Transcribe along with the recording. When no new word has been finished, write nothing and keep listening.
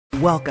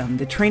Welcome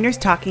to Trainers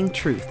Talking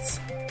Truths.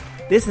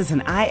 This is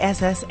an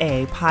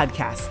ISSA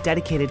podcast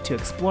dedicated to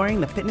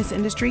exploring the fitness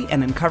industry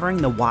and uncovering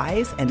the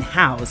whys and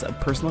hows of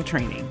personal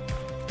training.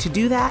 To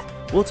do that,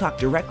 we'll talk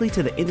directly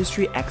to the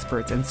industry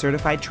experts and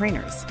certified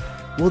trainers.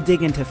 We'll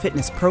dig into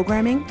fitness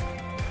programming,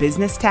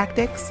 business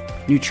tactics,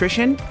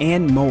 nutrition,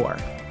 and more.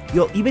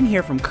 You'll even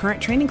hear from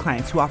current training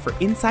clients who offer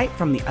insight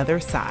from the other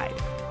side.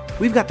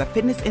 We've got the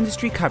fitness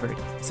industry covered,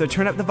 so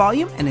turn up the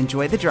volume and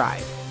enjoy the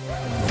drive.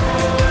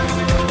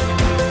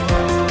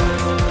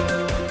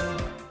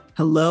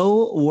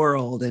 Hello,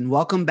 world, and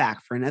welcome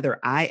back for another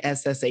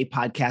ISSA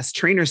podcast,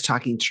 Trainers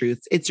Talking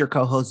Truths. It's your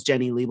co-host,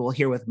 Jenny Liebel,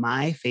 here with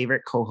my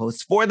favorite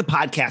co-host for the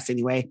podcast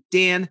anyway,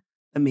 Dan,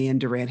 the man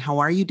Duran. How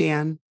are you,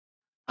 Dan?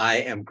 I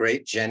am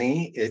great,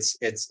 Jenny. It's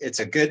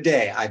a good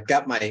day. I've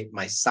got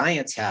my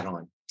science hat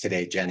on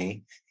today,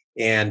 Jenny,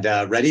 and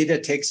ready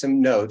to take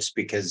some notes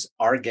because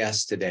our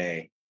guest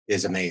today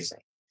is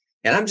amazing.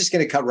 And I'm just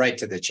going to cut right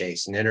to the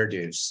chase and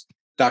introduce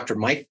Dr.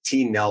 Mike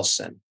T.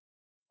 Nelson.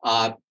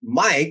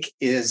 Mike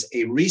is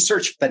a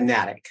research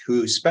fanatic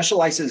who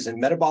specializes in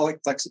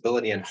metabolic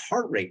flexibility and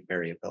heart rate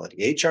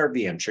variability,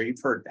 HRV. I'm sure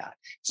you've heard that.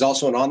 He's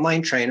also an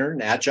online trainer,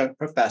 an adjunct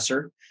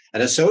professor,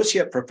 an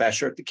associate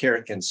professor at the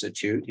Carrick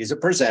Institute. He's a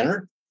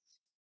presenter,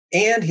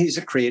 and he's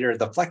a creator of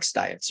the Flex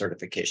Diet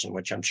certification,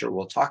 which I'm sure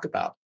we'll talk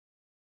about.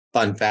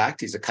 Fun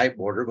fact, he's a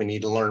kiteboarder. We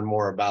need to learn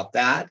more about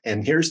that.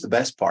 And here's the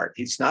best part.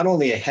 He's not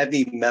only a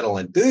heavy metal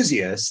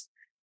enthusiast,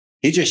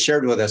 he just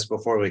shared with us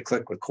before we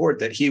click record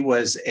that he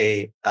was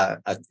a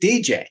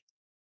DJ.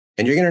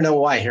 And you're going to know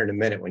why here in a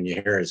minute when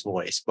you hear his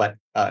voice, but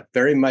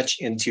very much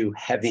into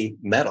heavy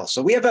metal.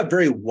 So we have a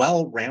very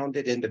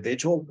well-rounded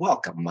individual.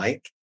 Welcome,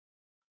 Mike.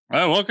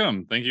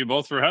 Welcome. Thank you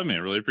both for having me. I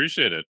really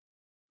appreciate it.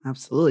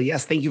 Absolutely.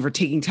 Yes. Thank you for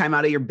taking time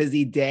out of your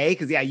busy day.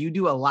 Because you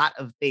do a lot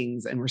of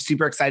things and we're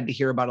super excited to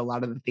hear about a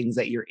lot of the things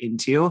that you're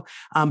into.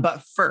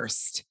 But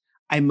first,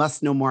 I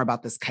must know more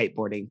about this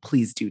kiteboarding.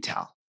 Please do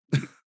tell.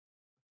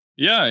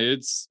 Yeah,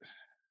 it's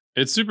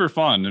super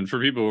fun. And for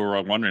people who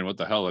are wondering what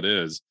the hell it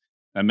is,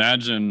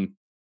 imagine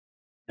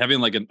having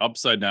like an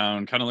upside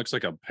down, kind of looks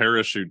like a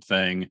parachute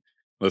thing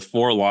with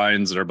four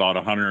lines that are about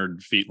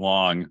 100 feet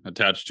long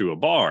attached to a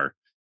bar.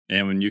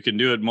 And when you can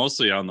do it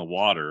mostly on the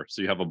water.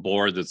 So you have a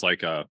board that's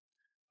like a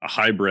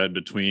hybrid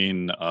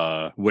between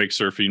a wake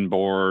surfing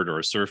board or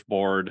a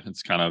surfboard.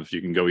 It's kind of, you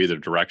can go either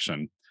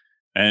direction.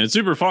 And it's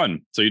super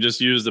fun. So you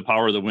just use the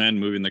power of the wind,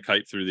 moving the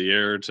kite through the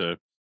air to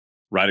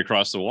ride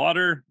across the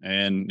water.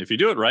 And if you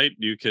do it right,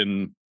 you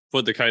can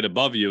put the kite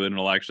above you and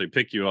it'll actually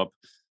pick you up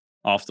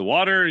off the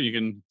water. You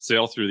can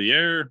sail through the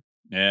air.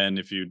 And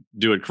if you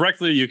do it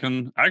correctly, you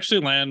can actually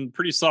land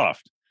pretty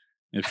soft.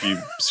 If you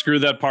screw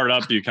that part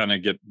up, you kind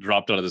of get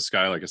dropped out of the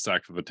sky like a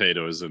sack of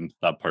potatoes. And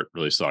that part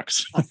really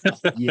sucks.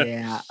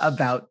 Yeah,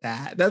 about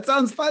that. That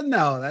sounds fun,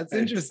 though. That's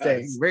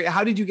interesting.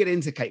 How did you get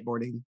into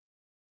kiteboarding?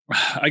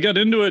 I got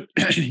into it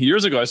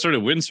years ago. I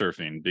started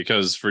windsurfing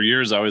because for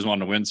years I always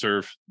wanted to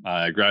windsurf.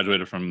 I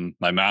graduated from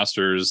my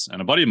master's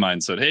and a buddy of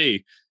mine said,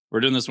 "Hey,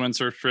 we're doing this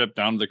windsurf trip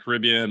down to the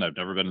Caribbean. I've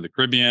never been to the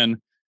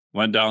Caribbean."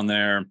 Went down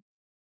there.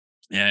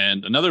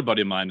 And another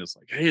buddy of mine is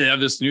like, "Hey, they have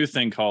this new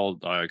thing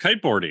called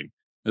kiteboarding."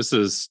 This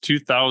is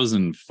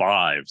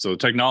 2005. So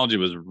technology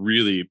was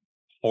really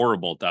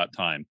horrible at that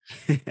time.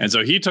 And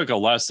so he took a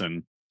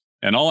lesson.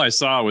 And all I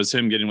saw was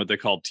him getting what they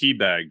call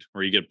teabagged,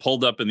 where you get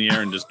pulled up in the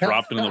air and just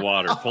dropped into the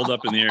water, pulled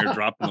up in the air,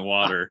 dropped in the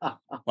water,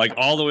 like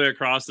all the way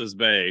across this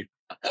bay.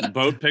 The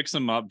boat picks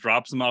him up,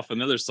 drops him off on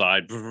the other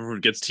side,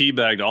 gets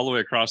teabagged all the way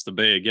across the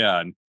bay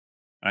again.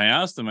 I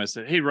asked him, I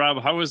said, "Hey,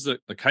 Rob, how was the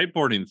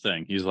kiteboarding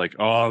thing?" He's like,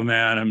 "Oh,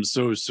 man, I'm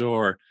so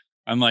sore."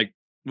 I'm like,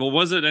 "Well,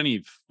 was it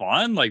any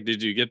fun? Like,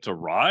 did you get to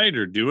ride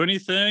or do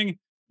anything?"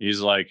 He's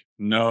like,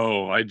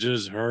 "No, I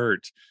just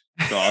hurt."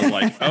 So I was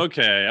like,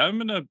 okay, I'm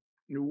going to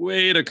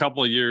wait a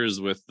couple of years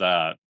with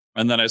that.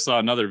 And then I saw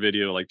another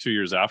video like 2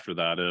 years after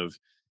that of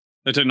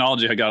the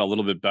technology had got a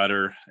little bit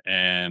better.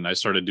 And I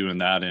started doing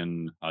that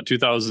in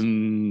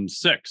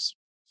 2006.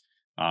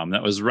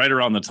 That was right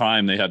around the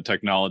time they had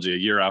technology a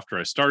year after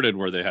I started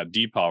where they had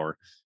depower,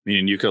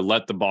 meaning you could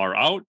let the bar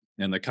out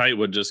and the kite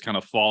would just kind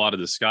of fall out of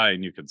the sky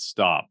and you could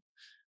stop.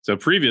 So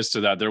previous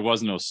to that, there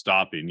was no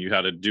stopping. You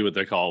had to do what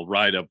they call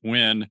ride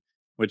upwind,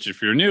 which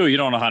if you're new, you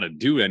don't know how to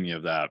do any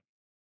of that.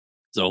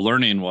 So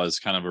learning was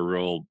kind of a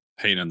real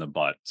pain in the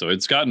butt. So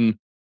it's gotten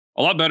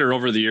a lot better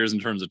over the years in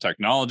terms of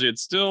technology.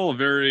 It's still a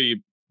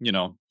very,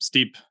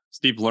 steep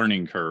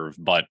learning curve.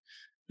 But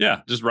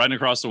yeah, just riding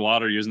across the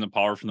water, using the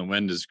power from the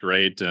wind is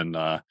great. And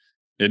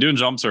doing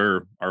jumps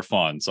are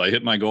fun. So I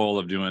hit my goal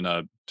of doing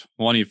a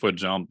 20-foot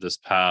jump this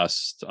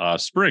past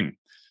spring.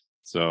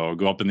 So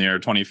go up in the air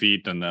 20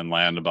 feet and then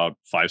land about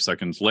 5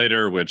 seconds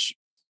later, which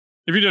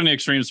if you're doing any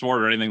extreme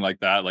sport or anything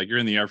like that, like you're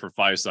in the air for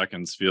 5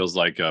 seconds feels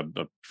like a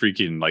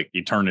freaking like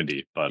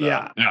eternity. But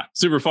yeah,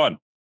 super fun.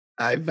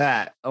 I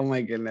bet. Oh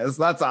my goodness.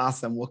 That's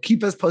awesome. Well,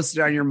 keep us posted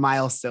on your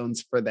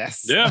milestones for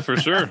this. Yeah, for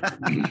sure.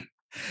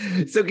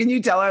 So can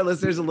you tell our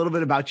listeners a little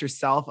bit about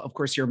yourself, of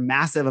course, your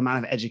massive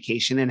amount of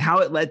education and how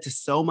it led to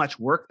so much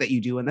work that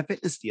you do in the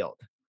fitness field?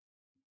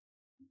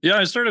 Yeah,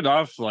 I started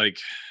off I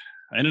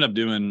ended up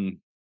doing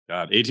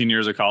 18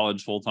 years of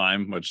college full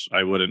time, which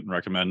I wouldn't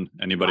recommend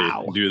anybody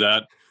Wow. do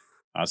that.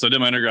 So I did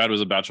my undergrad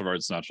was a Bachelor of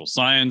Arts in Natural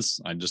Science.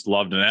 I just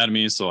loved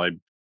anatomy, so I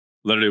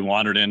literally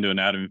wandered into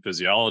anatomy and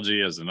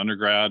physiology as an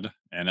undergrad.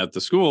 And at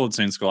the school at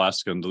St.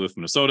 Scholastica in Duluth,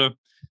 Minnesota,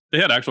 they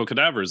had actual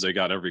cadavers they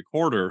got every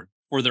quarter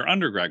for their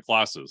undergrad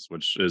classes,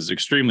 which is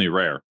extremely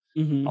rare.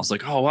 I was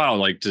like, oh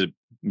wow, to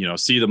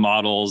see the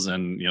models,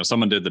 and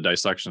someone did the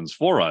dissections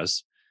for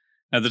us.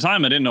 At the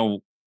time, I didn't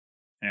know,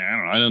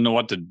 I didn't know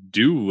what to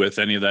do with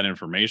any of that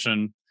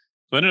information.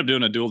 So I ended up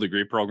doing a dual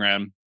degree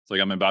program. So I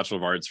got my Bachelor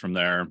of Arts from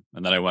there,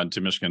 and then I went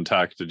to Michigan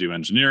Tech to do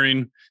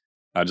engineering.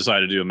 I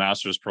decided to do a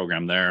master's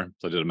program there.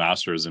 So I did a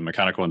master's in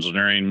mechanical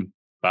engineering,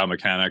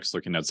 biomechanics,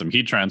 looking at some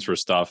heat transfer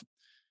stuff.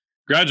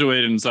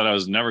 Graduated and said I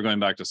was never going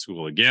back to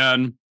school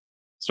again.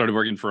 Started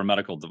working for a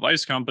medical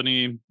device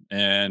company.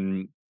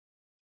 And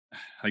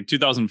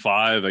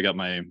 2005, I got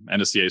my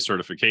NSCA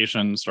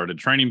certification, started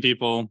training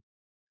people,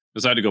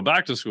 decided to go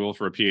back to school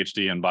for a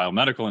PhD in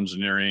biomedical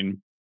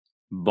engineering,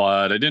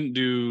 but I didn't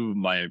do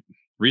my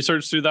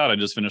research through that. I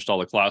just finished all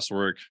the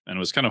classwork, and it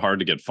was kind of hard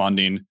to get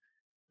funding.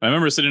 I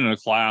remember sitting in a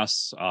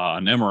class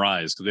on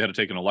MRIs because we had to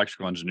take an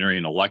electrical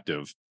engineering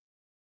elective.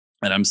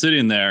 And I'm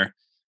sitting there,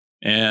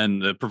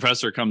 and the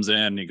professor comes in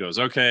and he goes,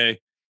 okay,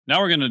 now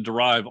we're going to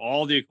derive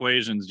all the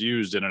equations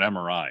used in an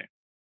MRI.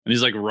 And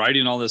he's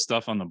writing all this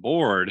stuff on the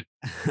board.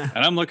 And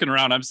I'm looking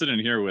around, I'm sitting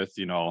here with,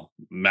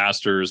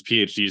 master's,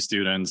 PhD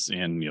students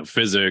in,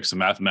 physics and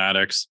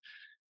mathematics.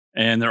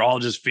 And they're all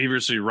just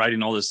feverishly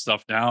writing all this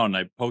stuff down. And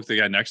I poke the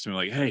guy next to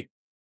me hey,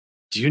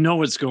 do you know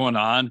what's going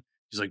on?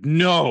 He's like,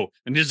 no.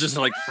 And he's just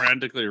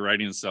frantically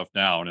writing stuff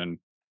down. And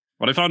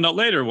what I found out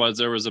later was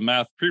there was a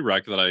math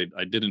prereq that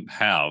I didn't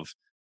have,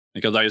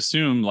 because I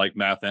assumed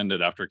math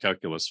ended after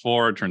calculus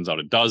 4. It turns out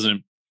it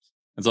doesn't.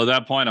 And so at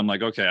that point, I'm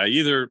okay, I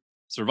either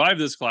survive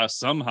this class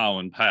somehow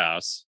and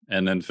pass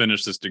and then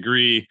finish this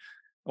degree,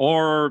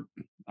 or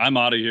I'm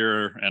out of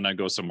here and I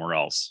go somewhere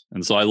else.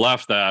 And so I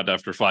left that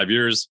after 5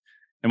 years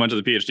and went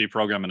to the PhD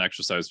program in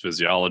exercise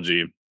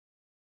physiology,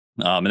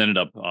 and ended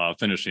up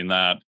finishing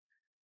that.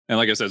 And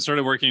like I said,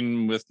 started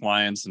working with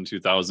clients in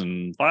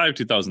 2005,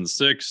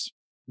 2006,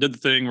 did the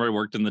thing where I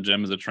worked in the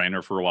gym as a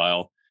trainer for a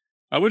while,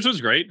 which was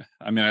great.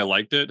 I mean, I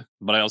liked it,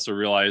 but I also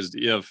realized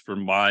for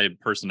my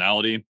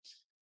personality,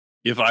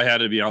 if I had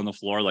to be on the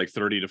floor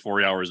 30 to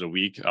 40 hours a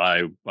week,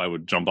 I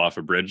would jump off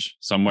a bridge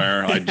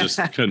somewhere. I just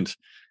couldn't.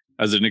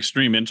 As an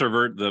extreme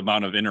introvert, the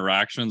amount of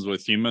interactions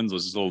with humans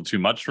was a little too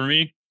much for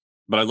me.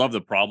 But I love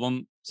the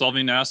problem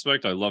solving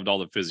aspect. I loved all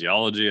the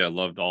physiology. I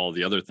loved all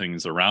the other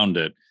things around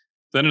it.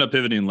 So I ended up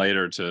pivoting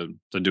later to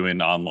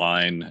doing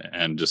online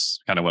and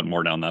just kind of went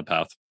more down that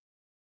path.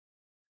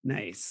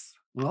 Nice.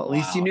 Well, at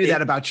least you knew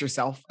that about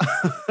yourself.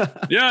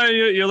 Yeah,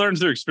 you learn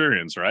through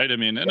experience, right? I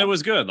mean, and it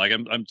was good.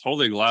 I'm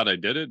totally glad I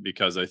did it,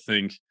 because I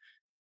think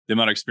the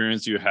amount of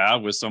experience you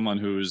have with someone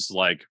who's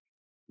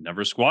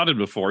never squatted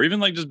before,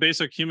 even just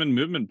basic human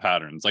movement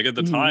patterns. At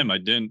the time,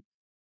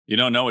 you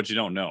don't know what you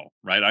don't know,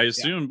 right? I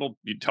assume, well,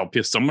 you tell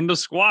someone to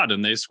squat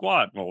and they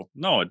squat. Well,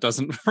 no, it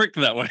doesn't work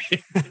that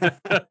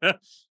way.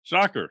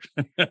 Shocker.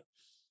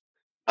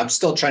 I'm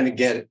still trying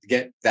to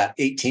get that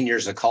 18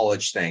 years of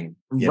college thing.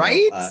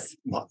 Right?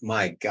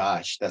 My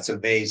gosh, that's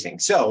amazing.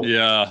 So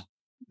yeah,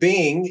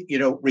 being,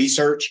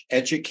 research,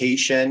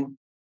 education,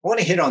 I want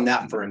to hit on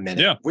that for a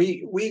minute. Yeah.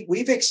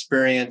 We've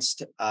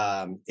experienced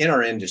in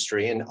our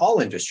industry, in all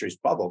industries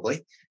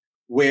probably,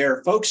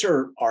 where folks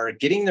are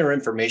getting their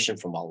information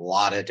from a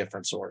lot of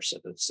different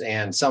sources.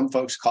 And some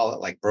folks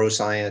call it bro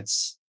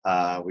science.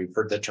 We've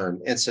heard the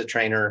term Insta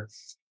trainer.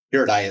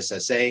 Here at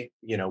ISSA,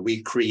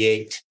 we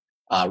create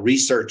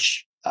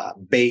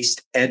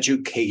research-based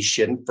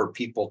education for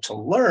people to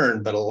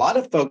learn, but a lot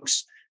of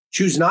folks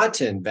choose not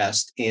to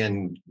invest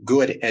in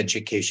good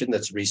education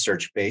that's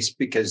research-based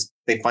because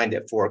they find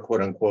it for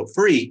quote unquote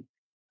free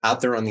out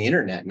there on the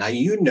internet.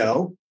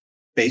 Now,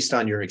 based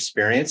on your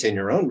experience and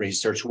your own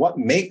research, what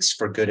makes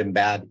for good and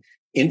bad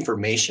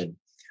information.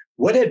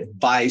 What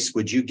advice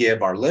would you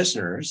give our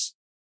listeners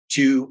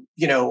to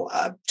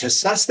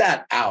suss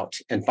that out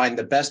and find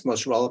the best,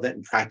 most relevant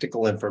and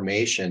practical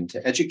information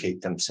to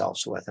educate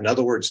themselves with? In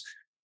other words,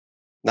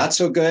 not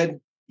so good,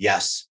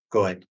 yes,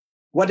 good.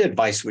 What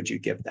advice would you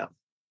give them?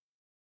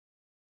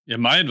 Yeah,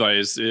 my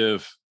advice,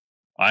 if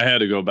I had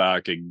to go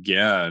back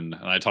again,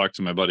 and I talked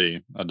to my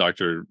buddy,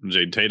 Dr.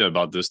 Jade Tata,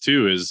 about this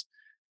too, is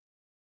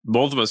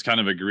both of us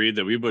kind of agreed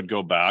that we would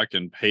go back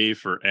and pay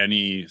for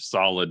any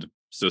solid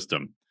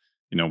system.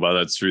 Whether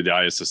that's through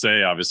the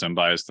ISSA, obviously I'm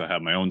biased to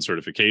have my own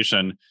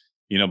certification,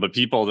 but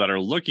people that are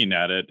looking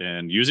at it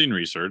and using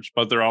research,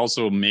 but they're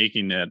also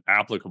making it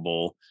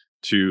applicable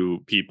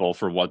to people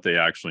for what they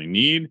actually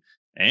need.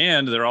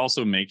 And they're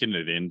also making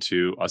it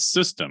into a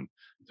system.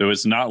 So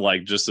it's not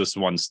just this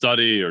one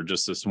study or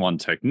just this one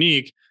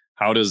technique.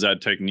 How does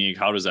that technique,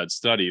 how does that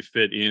study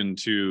fit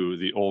into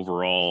the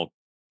overall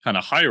kind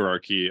of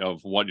hierarchy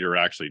of what you're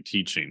actually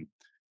teaching?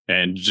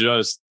 And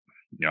just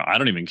I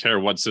don't even care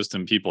what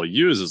system people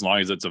use as long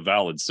as it's a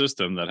valid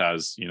system that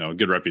has, a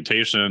good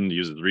reputation,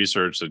 uses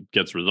research that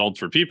gets results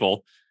for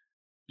people.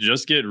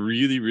 Just get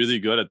really, really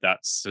good at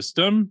that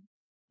system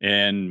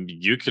and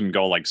you can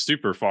go like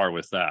super far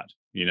with that,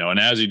 and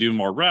as you do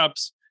more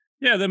reps,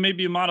 then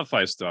maybe you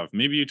modify stuff,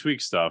 maybe you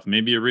tweak stuff,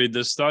 maybe you read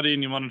this study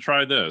and you want to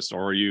try this,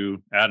 or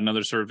you add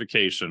another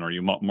certification, or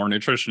you want more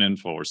nutrition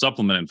info or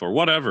supplement info or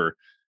whatever.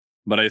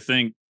 But I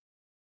think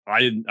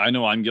I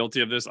know I'm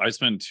guilty of this. I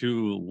spent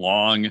too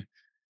long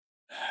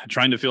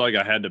trying to feel like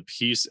I had to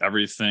piece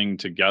everything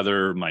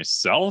together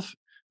myself,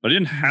 but I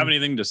didn't have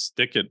anything to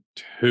stick it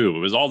to. It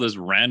was all this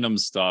random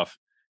stuff,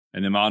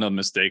 and the amount of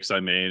mistakes I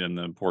made and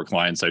the poor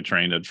clients I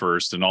trained at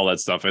first and all that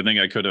stuff. I think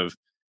I could have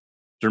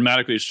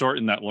dramatically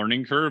shortened that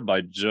learning curve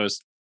by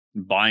just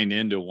buying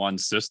into one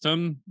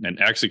system and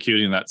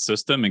executing that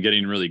system and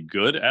getting really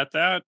good at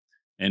that.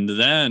 And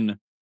then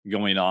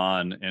going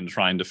on and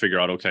trying to figure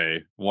out,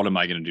 okay, what am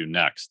I going to do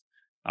next?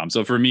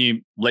 So for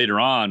me, later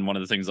on, one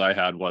of the things I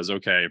had was,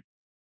 okay,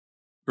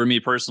 for me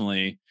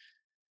personally,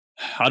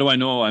 how do I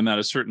know I'm at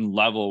a certain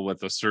level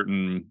with a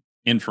certain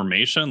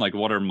information? Like,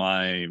 what are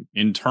my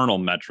internal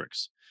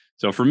metrics?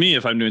 So for me,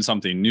 if I'm doing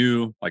something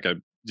new, like I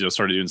just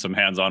started doing some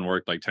hands-on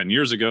work like 10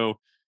 years ago,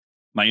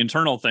 my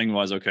internal thing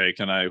was, okay,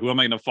 who am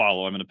I going to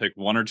follow? I'm going to pick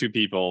one or two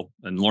people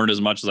and learn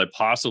as much as I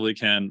possibly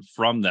can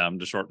from them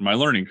to shorten my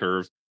learning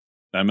curve.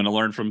 I'm going to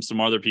learn from some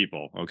other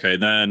people. Okay,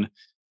 then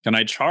can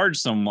I charge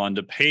someone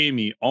to pay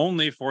me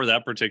only for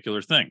that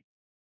particular thing?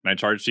 Can I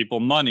charge people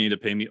money to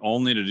pay me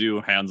only to do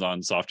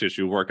hands-on soft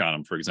tissue work on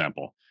them, for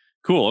example?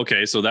 Cool.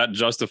 Okay, so that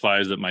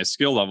justifies that my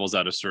skill level is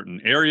at a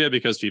certain area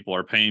because people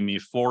are paying me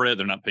for it.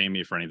 They're not paying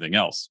me for anything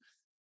else.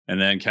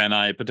 And then can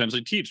I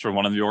potentially teach for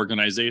one of the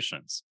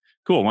organizations?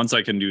 Cool. Once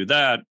I can do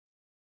that,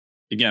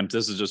 again,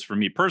 this is just for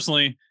me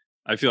personally,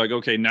 I feel like,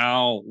 okay,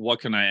 now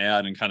what can I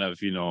add and kind of,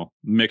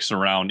 mix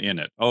around in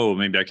it? Oh,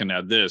 maybe I can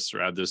add this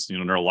or add this,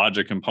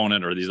 neurologic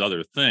component or these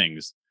other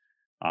things,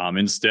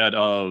 instead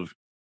of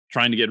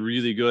trying to get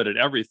really good at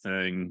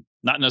everything,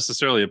 not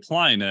necessarily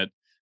applying it,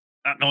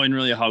 not knowing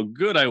really how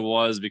good I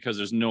was because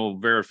there's no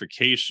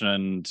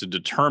verification to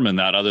determine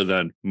that other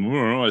than,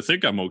 I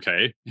think I'm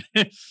okay.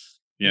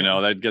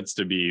 That gets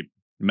to be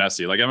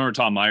messy. Like I remember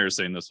Tom Myers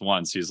saying this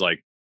once. He's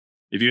like,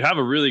 if you have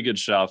a really good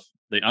chef,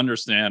 they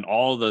understand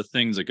all the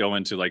things that go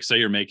into, like, say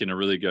you're making a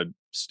really good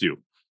stew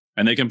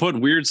and they can put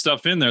weird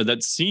stuff in there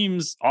that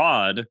seems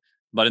odd,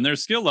 but in their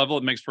skill level,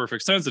 it makes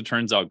perfect sense. It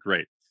turns out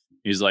great.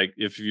 He's like,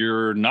 if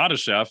you're not a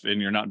chef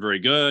and you're not very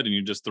good and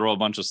you just throw a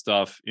bunch of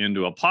stuff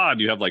into a pot,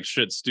 you have like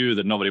shit stew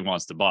that nobody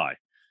wants to buy.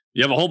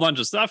 You have a whole bunch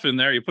of stuff in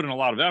there, you put in a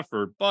lot of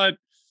effort, but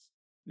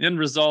end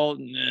result,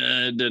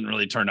 it didn't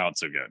really turn out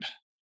so good.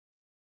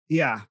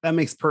 Yeah, that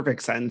makes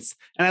perfect sense.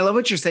 And I love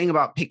what you're saying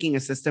about picking a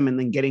system and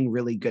then getting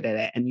really good at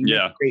it. And you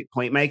make a great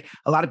point, Mike.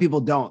 A lot of people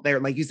don't.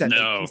 They're like you said,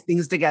 they piece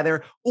things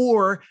together,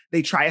 or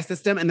they try a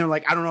system and they're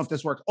like, I don't know if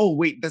this works. Oh,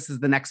 wait, this is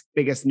the next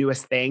biggest,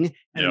 newest thing.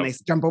 And then they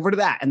jump over to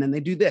that. And then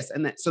they do this.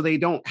 And that, so they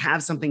don't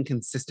have something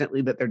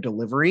consistently that they're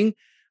delivering.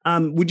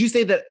 Would you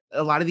say that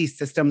a lot of these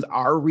systems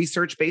are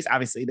research-based?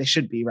 Obviously, they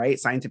should be, right?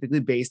 Scientifically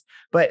based.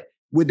 But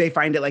would they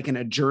find it like in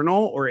a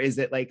journal, or is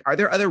it like, are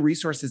there other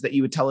resources that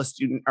you would tell a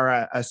student or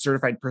a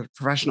certified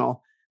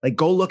professional, like,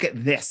 go look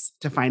at this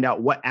to find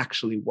out what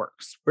actually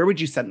works? Where would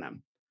you send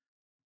them?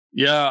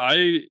 Yeah,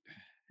 I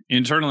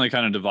internally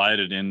kind of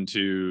divided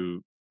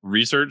into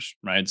research,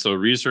 right? So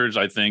research,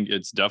 I think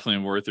it's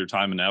definitely worth your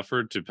time and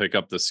effort to pick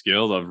up the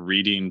skill of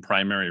reading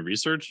primary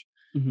research.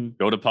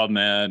 Go to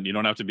PubMed. You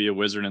don't have to be a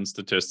wizard in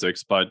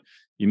statistics, but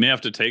you may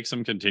have to take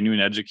some continuing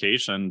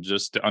education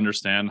just to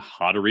understand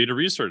how to read a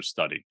research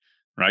study.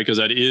 Right. Because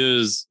that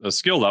is a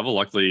skill level.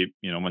 Luckily,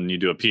 when you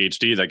do a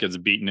PhD, that gets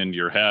beaten into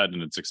your head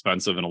and it's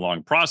expensive and a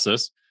long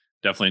process.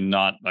 Definitely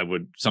not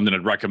something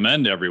I'd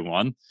recommend to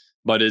everyone,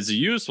 but it's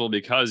useful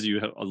because you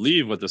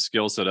leave with the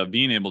skill set of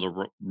being able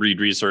to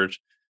read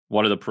research.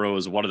 What are the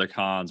pros? What are the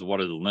cons?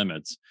 What are the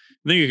limits?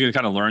 I think you can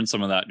kind of learn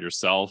some of that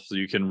yourself. So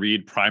you can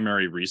read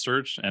primary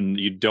research and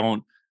you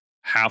don't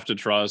have to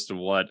trust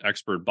what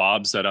expert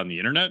Bob said on the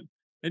internet.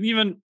 And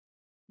even,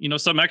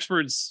 some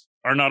experts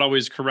are not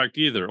always correct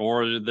either,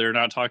 or they're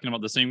not talking about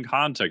the same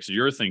context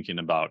you're thinking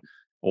about,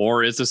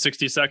 or it's a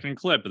 60-second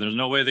clip and there's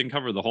no way they can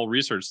cover the whole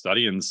research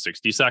study in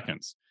 60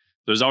 seconds.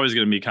 There's always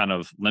going to be kind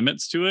of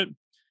limits to it.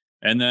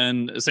 And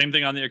then the same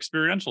thing on the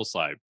experiential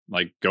side,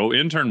 like go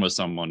intern with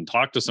someone,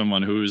 talk to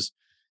someone who's,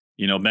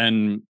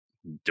 been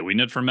doing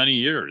it for many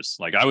years.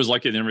 Like I was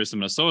lucky at the University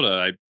of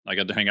Minnesota. I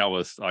got to hang out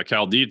with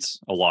Cal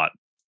Dietz a lot.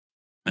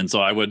 And so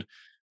I would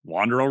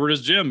wander over to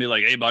his gym, be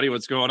like, hey, buddy,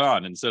 what's going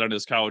on? And sit on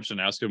his couch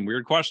and ask him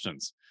weird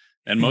questions.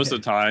 And most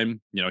of the time,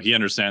 he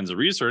understands the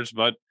research,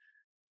 but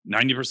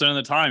 90% of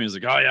the time he's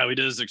like, oh yeah, we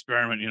did this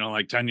experiment,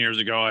 like 10 years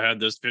ago, I had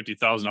this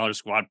 $50,000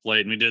 squat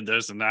plate and we did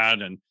this and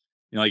that. And,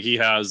 like he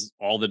has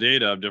all the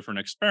data of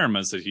different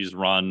experiments that he's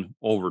run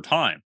over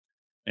time.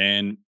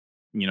 And,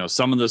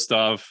 some of the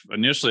stuff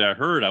initially I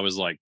heard, I was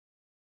like,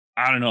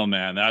 I don't know,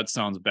 man, that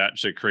sounds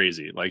batshit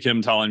crazy. Like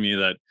him telling me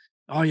that,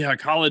 oh yeah,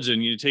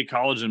 collagen, you take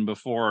collagen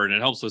before and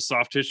it helps with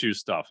soft tissue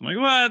stuff. I'm like,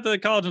 what? The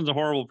collagen's a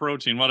horrible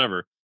protein,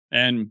 whatever.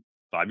 And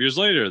 5 years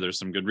later, there's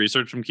some good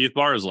research from Keith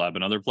Barr's lab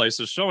and other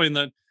places showing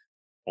that,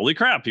 holy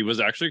crap, he was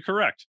actually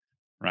correct.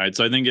 Right.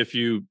 So I think if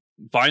you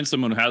find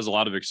someone who has a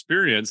lot of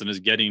experience and is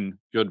getting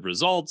good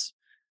results,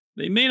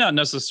 they may not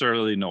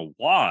necessarily know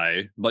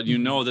why, but you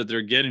know that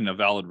they're getting a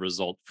valid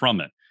result from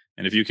it.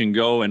 And if you can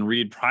go and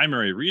read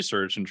primary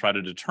research and try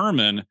to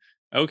determine,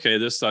 okay,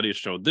 this study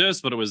showed this,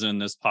 but it was in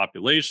this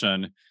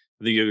population,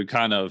 I think you could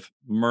kind of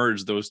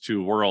merge those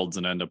two worlds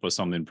and end up with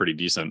something pretty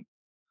decent.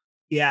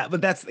 Yeah,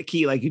 but that's the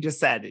key. Like you just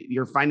said,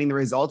 you're finding the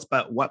results,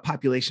 but what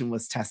population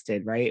was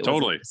tested, right?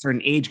 Totally. Was it a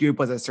certain age group?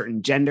 Was it a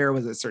certain gender?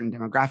 Was it a certain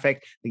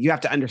demographic? Like you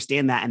have to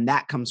understand that. And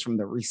that comes from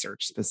the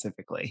research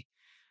specifically.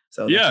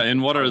 So yeah.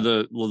 And what are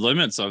the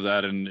limits of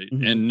that?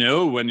 And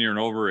know when you're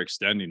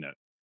overextending it.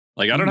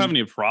 Like, I don't have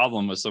any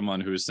problem with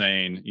someone who's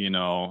saying,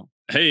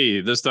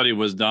 hey, this study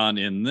was done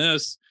in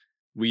this.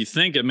 We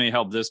think it may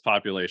help this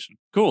population.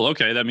 Cool.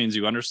 Okay. That means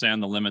you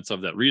understand the limits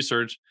of that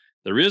research.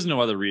 There is no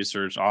other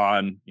research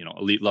on,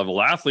 elite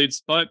level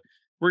athletes, but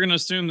we're going to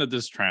assume that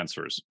this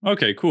transfers.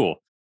 Okay,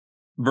 cool.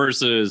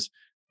 Versus,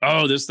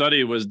 oh, this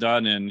study was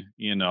done in,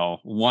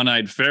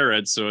 one-eyed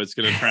ferrets, so it's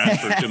going to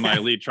transfer to my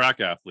elite track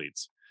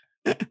athletes.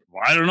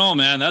 Well, I don't know,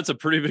 man. That's a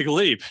pretty big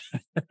leap.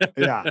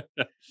 Yeah,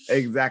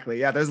 exactly.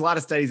 Yeah, there's a lot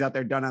of studies out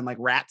there done on like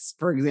rats,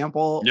 for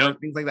example, or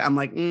things like that. I'm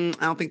like, I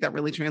don't think that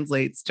really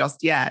translates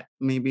just yet.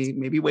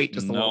 Maybe wait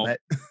just a little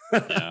bit.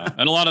 Yeah,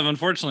 and a lot of,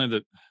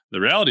 unfortunately, the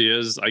reality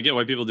is, I get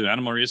why people do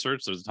animal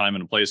research. There's a time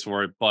and a place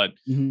for it, but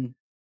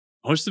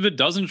most of it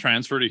doesn't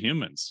transfer to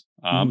humans.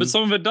 But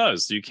some of it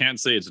does. So you can't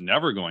say it's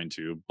never going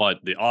to, but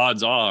the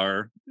odds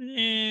are,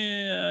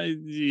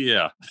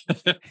 yeah.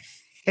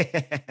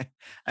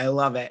 I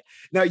love it.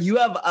 Now you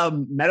have a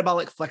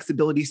metabolic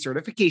flexibility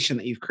certification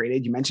that you've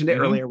created. You mentioned it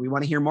earlier. We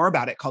want to hear more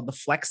about it, called the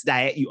Flex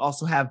Diet. You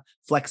also have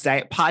Flex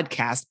Diet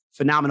podcast.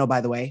 Phenomenal,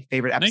 by the way.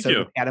 Favorite episode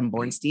with Adam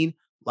Bornstein.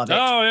 Love it.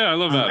 Oh yeah, I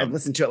love that. I've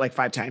listened to it like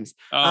 5 times.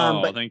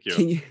 Thank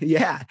you.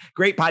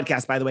 Great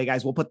podcast, by the way,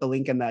 guys. We'll put the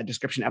link in the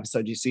description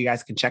episode so you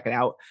guys can check it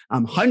out.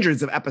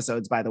 Hundreds of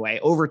episodes, by the way,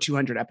 over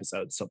 200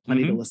 episodes. So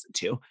plenty to listen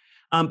to.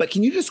 But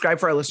can you describe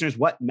for our listeners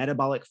what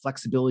metabolic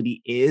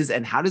flexibility is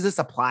and how does this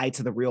apply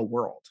to the real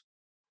world?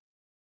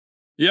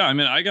 Yeah, I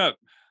mean, I got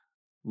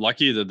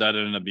lucky that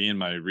ended up being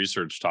my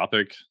research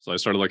topic. So I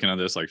started looking at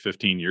this like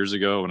 15 years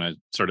ago when I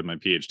started my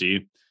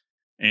PhD.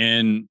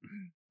 And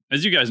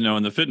as you guys know,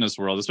 in the fitness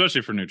world,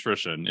 especially for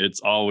nutrition, it's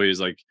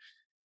always like,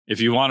 if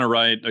you want to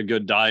write a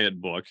good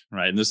diet book,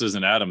 right? And this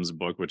isn't Adam's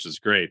book, which is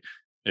great.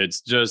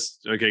 It's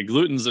just, okay,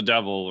 gluten's the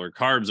devil, or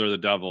carbs are the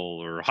devil,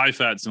 or high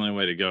fat's the only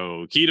way to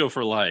go, keto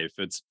for life.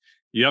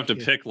 You have to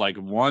pick like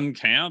one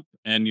camp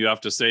and you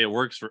have to say it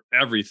works for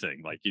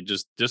everything. Like, you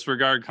just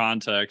disregard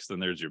context and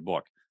there's your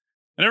book.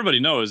 And everybody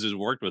knows, who's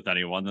worked with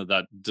anyone,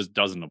 that just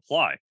doesn't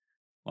apply.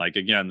 Like,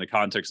 again, the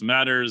context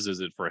matters. Is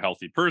it for a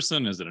healthy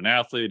person? Is it an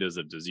athlete? Is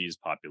it a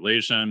diseased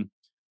population?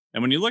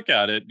 And when you look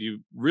at it, you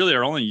really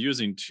are only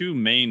using 2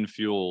 main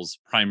fuels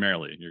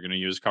primarily. You're going to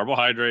use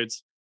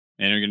carbohydrates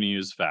and you're going to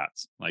use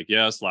fats. Like,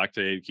 yes,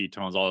 lactate,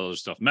 ketones, all that other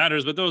stuff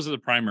matters, but those are the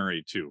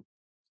primary 2.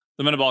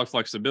 The metabolic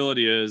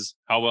flexibility is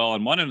how well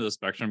on one end of the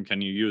spectrum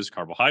can you use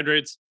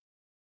carbohydrates,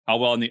 how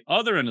well on the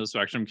other end of the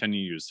spectrum can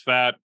you use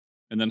fat,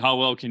 and then how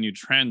well can you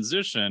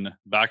transition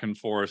back and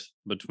forth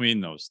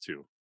between those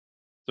 2.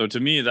 So to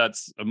me,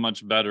 that's a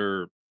much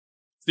better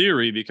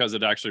theory because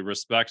it actually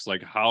respects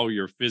like how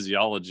your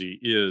physiology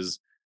is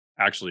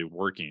actually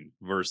working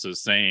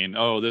versus saying,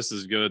 oh, this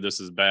is good, this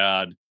is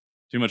bad,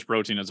 too much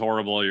protein is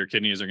horrible, your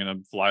kidneys are going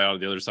to fly out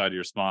of the other side of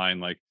your spine.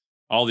 Like,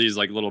 all these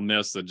like little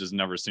myths that just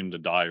never seem to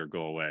die or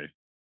go away.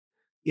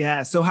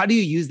 Yeah. So how do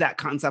you use that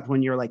concept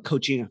when you're like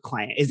coaching a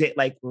client? Is it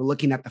like we're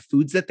looking at the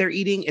foods that they're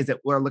eating? Is it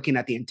we're looking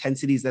at the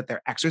intensities that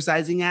they're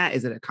exercising at?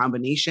 Is it a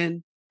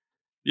combination?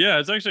 Yeah,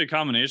 it's actually a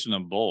combination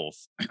of both.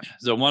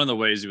 So one of the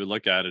ways you would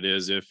look at it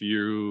is if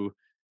you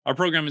are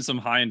programming some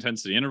high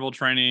intensity interval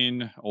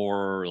training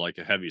or like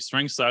a heavy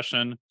strength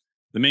session,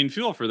 the main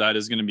fuel for that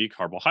is going to be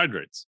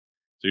carbohydrates.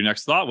 So your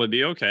next thought would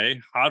be, okay,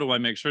 how do I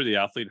make sure the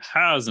athlete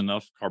has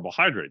enough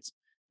carbohydrates?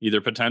 Either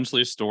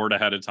potentially stored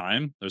ahead of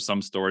time. There's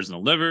some storage in the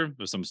liver,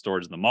 there's some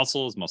storage in the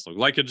muscles, muscle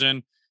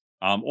glycogen,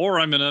 or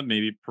I'm going to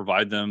maybe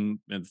provide them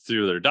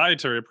through their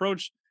dietary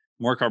approach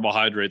more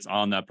carbohydrates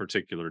on that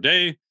particular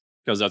day,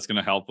 because that's going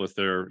to help with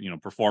their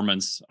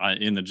performance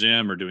in the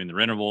gym or doing their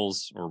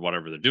intervals or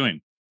whatever they're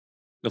doing.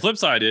 The flip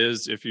side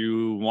is if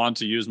you want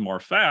to use more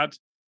fat,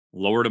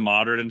 lower to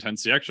moderate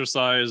intensity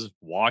exercise,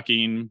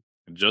 walking,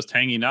 just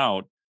hanging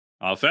out,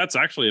 fat's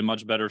actually a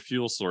much better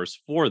fuel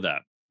source for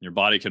that. Your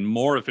body can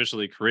more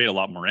efficiently create a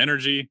lot more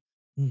energy.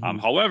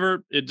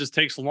 However, it just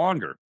takes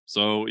longer.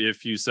 So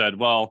if you said,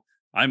 well,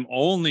 I'm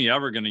only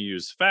ever going to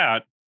use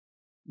fat,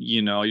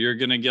 you're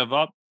going to give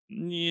up.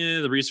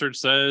 The research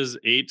says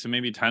 8 to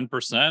maybe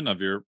 10%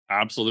 of your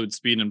absolute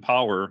speed and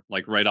power,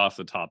 like right off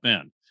the top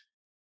end.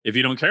 If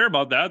you don't care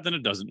about that, then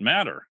it doesn't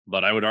matter.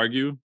 But I would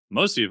argue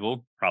most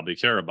people probably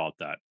care about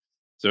that.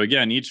 So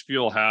again, each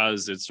fuel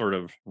has its sort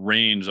of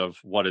range of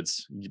what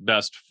it's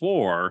best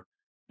for.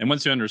 And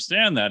once you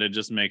understand that, it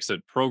just makes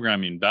it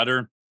programming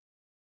better.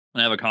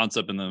 I have a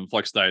concept in the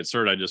Flex Diet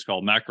Cert I just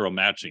call macro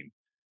matching.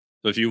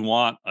 So if you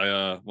want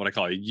what I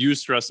call a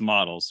eustress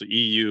model, so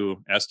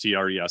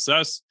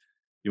EUSTRESS,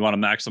 you want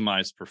to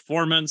maximize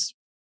performance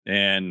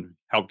and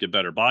help get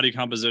better body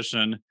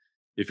composition.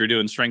 If you're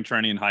doing strength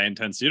training, high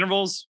intensity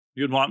intervals,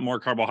 you'd want more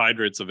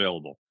carbohydrates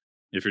available.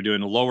 If you're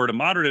doing a lower to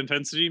moderate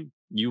intensity,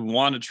 you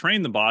want to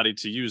train the body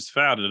to use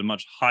fat at a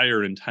much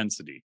higher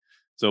intensity.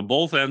 So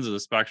both ends of the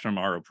spectrum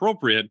are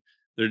appropriate.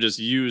 They're just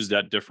used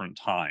at different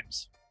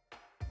times.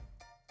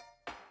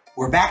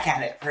 We're back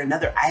at it for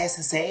another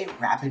ISSA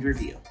Rapid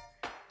Review.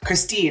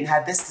 Christine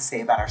had this to say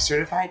about our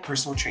Certified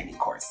Personal Training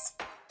course.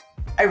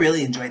 I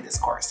really enjoyed this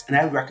course, and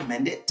I would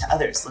recommend it to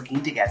others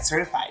looking to get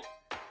certified.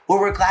 Well,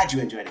 we're glad you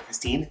enjoyed it,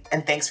 Christine,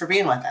 and thanks for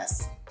being with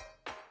us.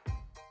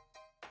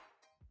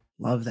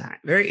 Love that.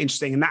 Very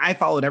interesting. And I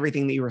followed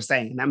everything that you were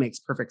saying, and that makes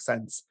perfect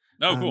sense.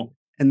 Oh, cool.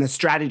 And the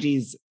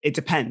strategies, it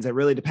depends. It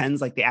really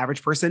depends. Like the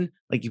average person,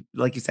 like you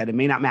said, it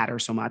may not matter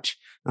so much.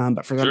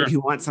 But for somebody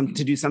who wants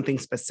to do something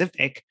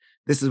specific,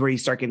 this is where you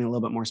start getting a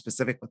little bit more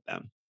specific with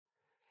them.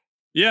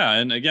 Yeah.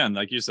 And again,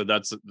 like you said,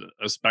 that's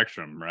a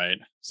spectrum, right?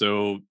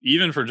 So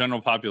even for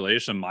general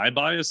population, my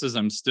bias is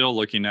I'm still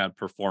looking at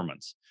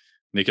performance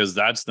because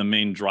that's the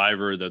main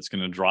driver that's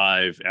going to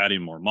drive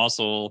adding more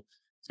muscle.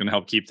 It's going to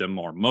help keep them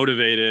more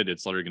motivated.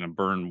 It's literally going to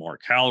burn more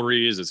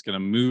calories. It's going to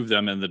move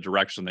them in the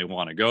direction they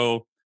want to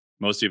go.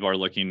 Most people are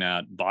looking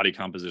at body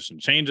composition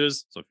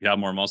changes. So if you have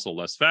more muscle,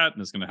 less fat,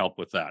 and it's going to help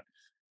with that.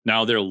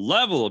 Now, their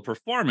level of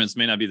performance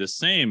may not be the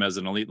same as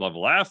an elite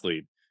level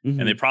athlete,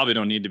 and they probably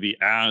don't need to be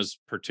as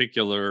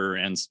particular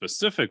and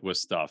specific with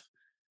stuff.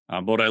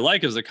 But what I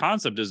like is the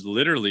concept is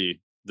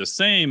literally the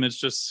same. It's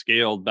just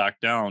scaled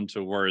back down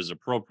to where is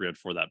appropriate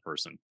for that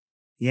person.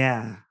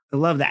 Yeah, I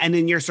love that. And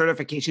in your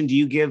certification, do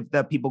you give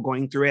the people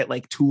going through it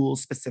like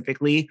tools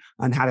specifically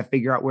on how to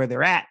figure out where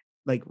they're at,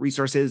 like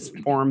resources,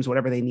 forms,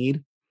 whatever they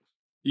need?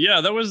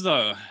 Yeah, that was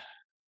the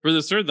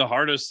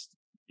hardest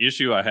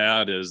issue I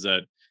had is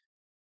that,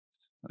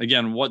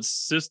 again, what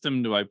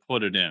system do I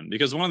put it in?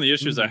 Because one of the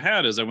issues I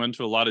had is I went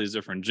to a lot of these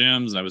different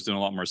gyms and I was doing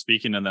a lot more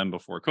speaking in them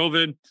before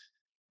COVID.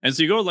 And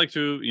so you go like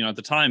to, at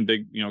the time,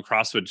 big,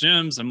 CrossFit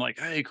gyms. I'm like,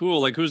 hey,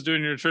 cool. Like who's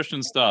doing your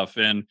nutrition stuff?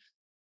 And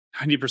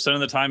 90%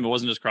 of the time, it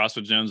wasn't just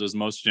CrossFit gyms, it was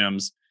most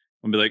gyms.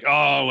 Would be like,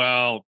 oh,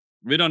 well,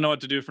 we don't know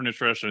what to do for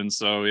nutrition.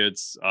 So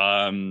it's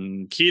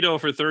keto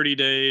for 30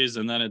 days.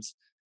 And then it's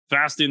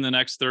fasting the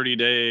next 30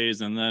 days.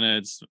 And then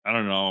it's, I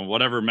don't know,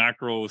 whatever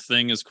macro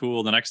thing is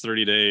cool the next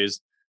 30 days,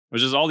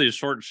 which is all these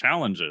short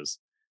challenges.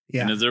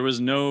 Yeah. And there was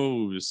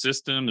no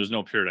system, there's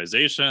no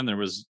periodization, there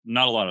was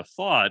not a lot of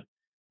thought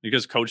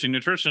because coaching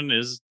nutrition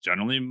is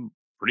generally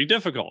pretty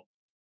difficult.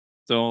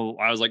 So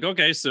I was like,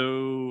 okay,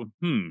 so,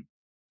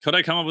 could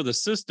I come up with a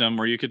system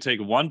where you could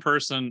take one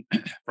person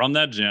from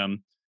that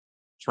gym,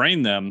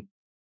 train them,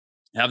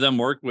 have them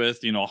work with,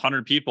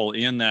 100 people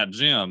in that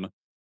gym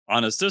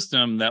on a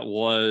system that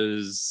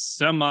was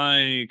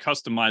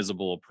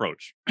semi-customizable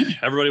approach.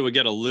 Everybody would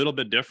get a little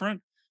bit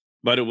different,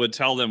 but it would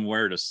tell them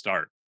where to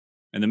start.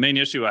 And the main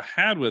issue I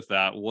had with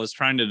that was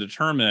trying to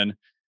determine,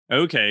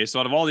 okay, so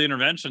out of all the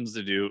interventions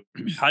to do,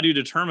 how do you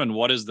determine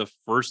what is the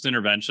first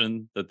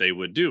intervention that they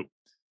would do?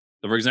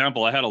 So for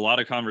example, I had a lot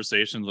of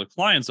conversations with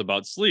clients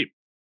about sleep,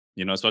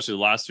 especially the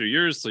last few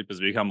years, sleep has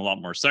become a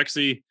lot more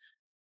sexy.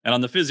 And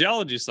on the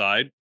physiology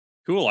side,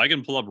 cool, I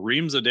can pull up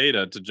reams of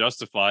data to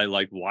justify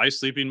like why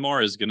sleeping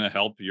more is going to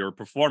help your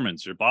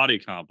performance, your body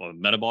comp,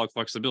 metabolic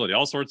flexibility,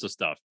 all sorts of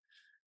stuff.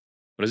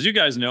 But as you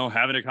guys know,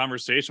 having a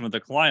conversation with a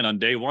client on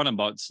day one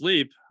about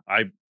sleep,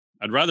 I'd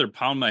rather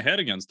pound my head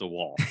against a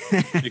wall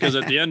because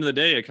at the end of the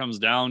day, it comes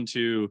down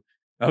to,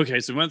 okay,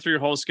 so we went through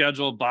your whole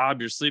schedule. Bob,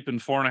 you're sleeping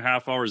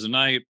 4.5 hours a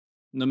night.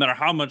 No matter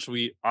how much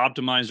we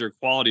optimize your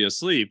quality of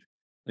sleep,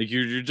 like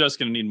you're just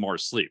going to need more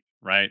sleep,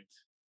 right?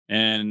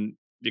 And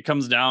it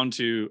comes down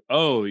to,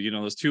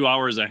 those 2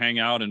 hours I hang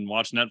out and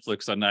watch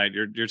Netflix at night,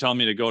 you're telling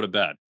me to go to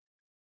bed.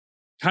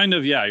 Kind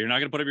of, yeah, you're not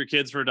going to put up your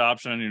kids for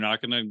adoption. You're not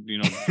going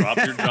to, drop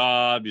your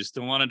job. You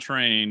still want to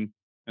train.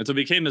 And so it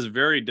became this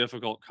very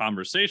difficult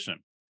conversation.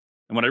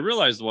 And what I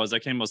realized was I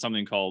came up with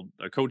something called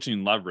a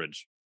coaching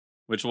leverage,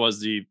 which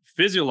was the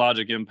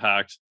physiologic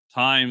impact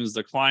times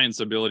the client's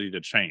ability to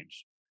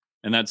change.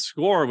 And that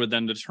score would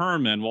then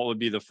determine what would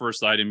be the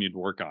first item you'd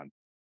work on.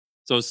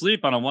 So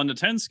sleep on a 1 to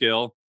 10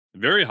 scale,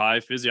 very high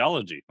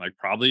physiology, like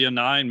probably a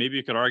 9, maybe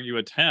you could argue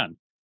a 10.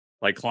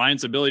 Like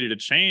client's ability to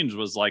change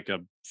was like a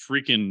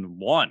freaking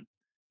 1.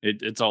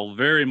 It's a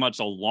very much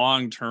a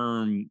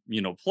long-term,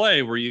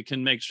 play where you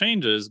can make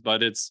changes,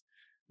 but it's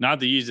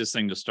not the easiest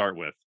thing to start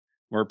with.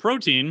 Where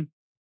protein,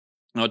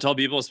 I'll tell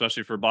people,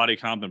 especially for body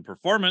comp and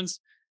performance,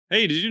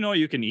 hey, did you know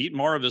you can eat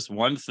more of this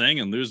one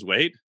thing and lose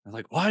weight? I'm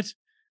like, what?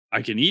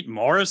 I can eat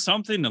more of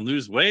something and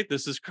lose weight?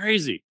 This is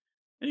crazy.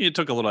 And it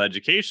took a little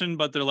education,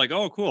 but they're like,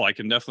 oh, cool, I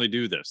can definitely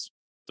do this.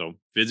 So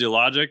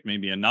physiologic,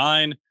 maybe a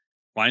 9.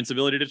 Client's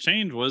ability to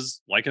change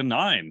was like a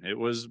 9. It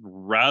was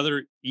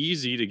rather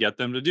easy to get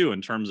them to do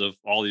in terms of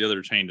all the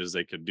other changes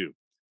they could do.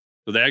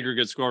 So the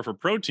aggregate score for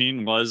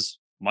protein was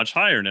much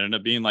higher and it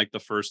ended up being like the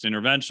first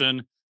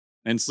intervention,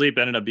 and sleep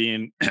ended up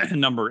being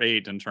number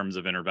 8 in terms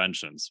of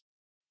interventions.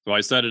 So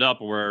I set it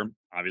up where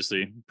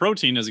obviously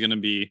protein is going to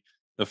be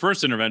the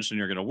first intervention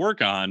you're going to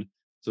work on.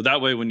 So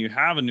that way, when you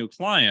have a new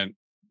client,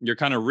 you're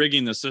kind of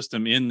rigging the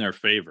system in their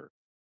favor,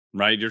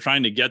 right? You're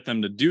trying to get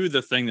them to do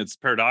the thing that's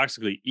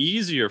paradoxically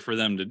easier for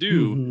them to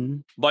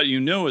do, but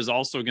is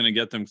also going to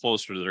get them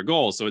closer to their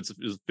goal. So it's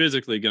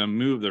physically going to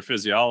move their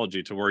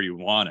physiology to where you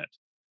want it.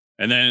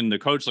 And then the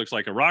coach looks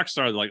like a rock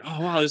star. They're like,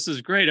 oh, wow, this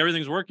is great.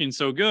 Everything's working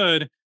so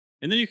good.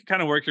 And then you can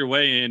kind of work your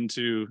way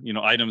into,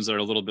 items that are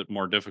a little bit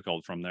more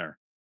difficult from there.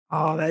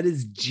 Oh, that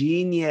is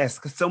genius.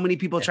 Because so many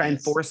people try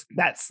and force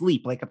that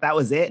sleep. Like if that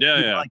was it,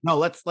 like, no,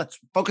 let's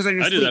focus on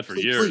your sleep. I did that for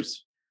years. Sleep.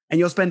 And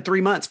you'll spend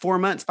 3 months, 4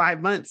 months,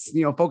 5 months,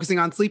 focusing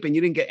on sleep, and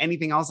you didn't get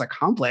anything else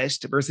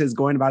accomplished versus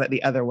going about it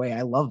the other way.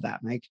 I love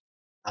that, Mike.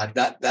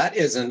 That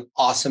is an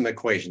awesome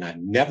equation. I've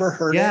never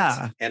heard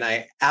it, and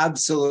I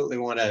absolutely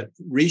want to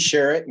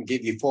reshare it and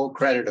give you full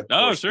credit. Of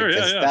course, sure,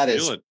 because that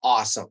is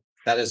awesome.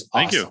 That is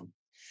awesome. Thank you.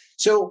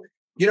 So,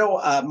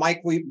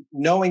 Mike,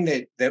 knowing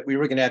that we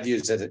were going to have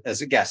you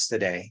as a guest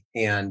today,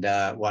 and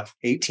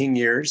 18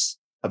 years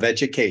of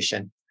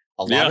education,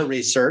 a lot of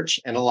research,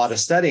 and a lot of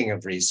studying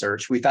of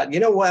research, we thought,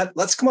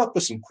 let's come up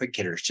with some quick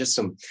hitters, just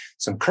some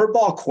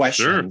curveball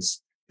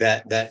questions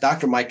that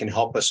Dr. Mike can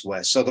help us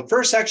with. So the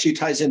first actually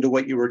ties into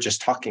what you were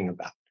just talking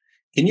about.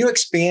 Can you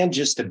expand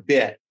just a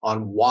bit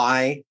on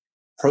why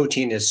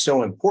protein is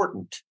so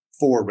important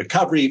for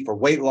recovery, for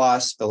weight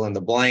loss, fill in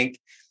the blank,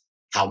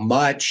 how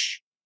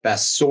much,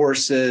 best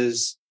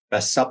sources,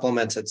 best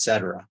supplements, et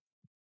cetera?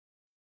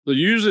 So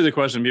usually the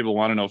question people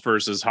want to know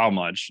first is how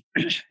much.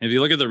 If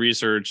you look at the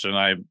research, and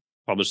I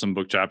published some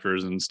book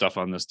chapters and stuff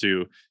on this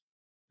too,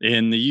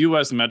 in the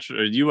US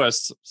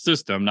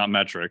system, not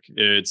metric,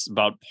 it's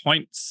about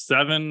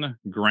 0.7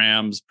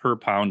 grams per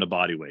pound of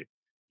body weight.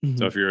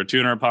 So if you're a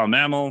 200-pound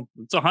mammal,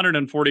 it's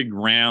 140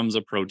 grams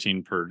of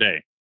protein per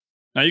day.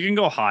 Now you can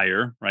go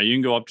higher, right? You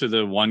can go up to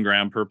the 1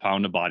 gram per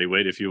pound of body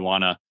weight if you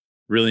want to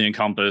really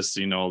encompass,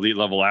 elite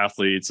level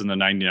athletes in the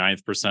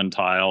 99th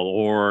percentile,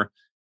 or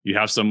you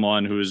have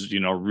someone who's,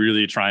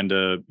 really trying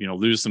to,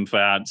 lose some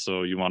fat.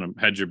 So you want to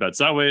hedge your bets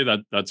that way.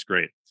 That's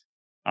great.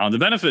 The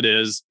benefit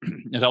is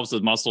it helps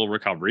with muscle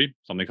recovery,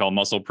 something called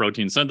muscle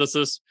protein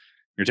synthesis.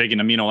 You're taking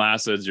amino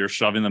acids, you're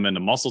shoving them into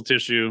muscle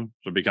tissue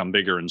to become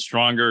bigger and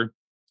stronger.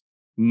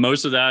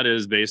 Most of that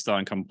is based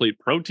on complete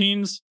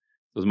proteins.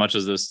 As much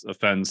as this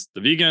offends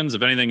the vegans,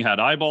 if anything had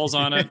eyeballs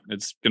on it,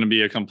 it's going to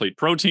be a complete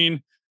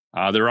protein.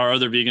 There are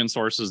other vegan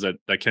sources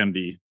that can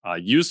be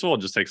useful.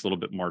 It just takes a little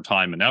bit more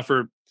time and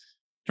effort.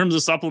 In terms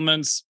of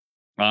supplements,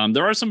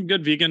 there are some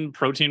good vegan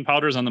protein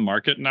powders on the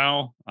market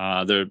now.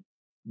 They're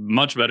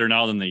much better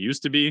now than they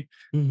used to be.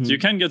 So you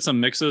can get some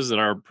mixes that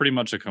are pretty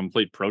much a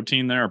complete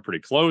protein there, are pretty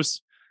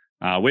close.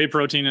 Whey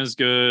protein is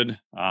good.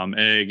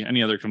 Egg,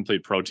 any other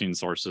complete protein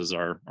sources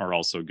are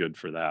also good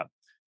for that.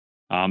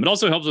 It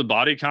also helps with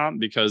body comp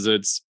because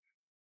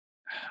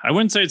I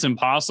wouldn't say it's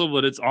impossible,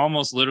 but it's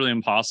almost literally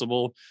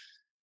impossible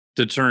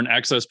to turn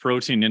excess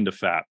protein into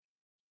fat.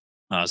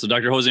 So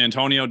Dr. Jose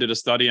Antonio did a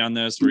study on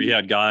this where he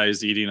had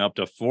guys eating up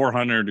to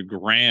 400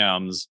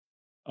 grams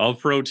of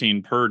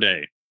protein per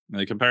day. And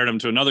they compared them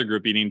to another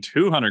group eating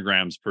 200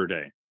 grams per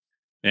day.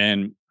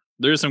 And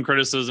there's some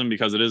criticism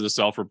because it is a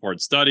self-report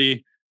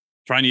study.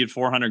 Trying to eat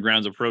 400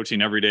 grams of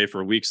protein every day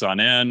for weeks on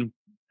end,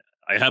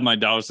 I have my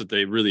doubts that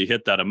they really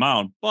hit that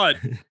amount, but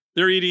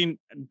they're eating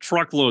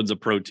truckloads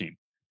of protein.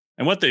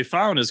 And what they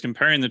found is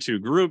comparing the two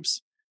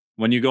groups,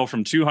 when you go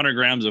from 200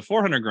 grams to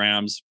 400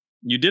 grams,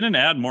 you didn't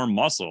add more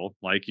muscle,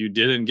 like you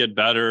didn't get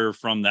better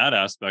from that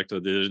aspect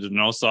of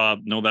it. Saw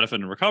no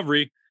benefit in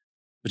recovery,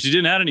 but you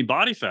didn't add any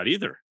body fat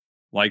either.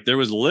 Like there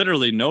was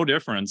literally no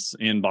difference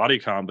in body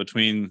comp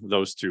between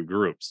those two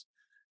groups.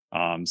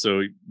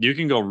 So you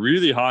can go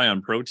really high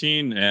on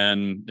protein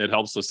and it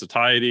helps with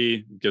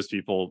satiety, gives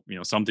people,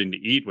 something to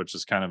eat, which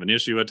is kind of an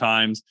issue at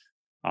times.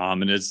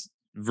 And it's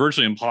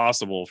virtually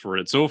impossible for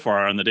it so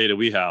far on the data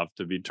we have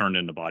to be turned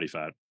into body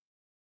fat.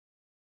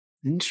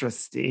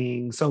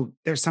 Interesting. So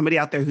there's somebody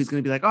out there who's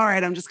going to be like, all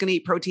right, I'm just going to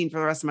eat protein for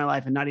the rest of my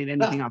life and not eat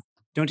anything else.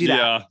 Don't do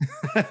that.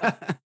 Yeah.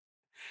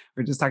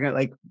 We're just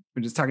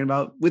talking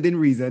about within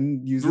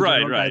reason. Use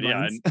right.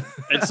 Yeah. And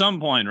at some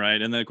point, right.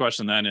 And the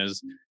question then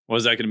is,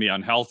 was that going to be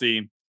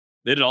unhealthy?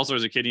 They did all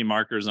sorts of kidney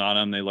markers on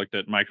them. They looked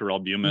at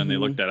microalbumin. They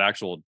looked at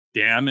actual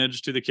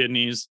damage to the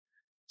kidneys.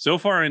 So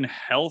far in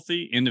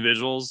healthy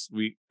individuals,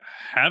 we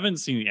haven't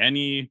seen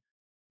any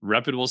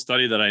reputable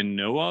study that I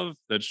know of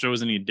that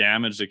shows any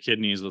damage to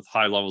kidneys with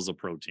high levels of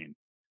protein.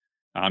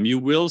 You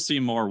will see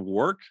more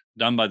work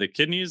done by the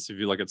kidneys if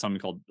you look at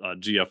something called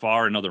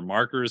GFR and other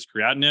markers,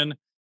 creatinine.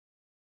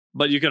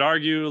 But you could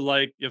argue,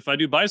 like, if I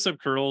do bicep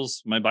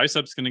curls, my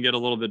bicep's going to get a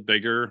little bit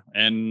bigger,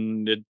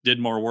 and it did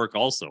more work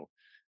also.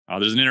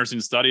 There's an interesting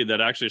study that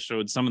actually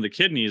showed some of the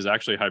kidneys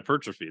actually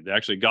hypertrophy. They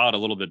actually got a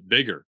little bit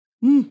bigger.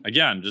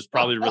 Again, just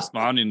probably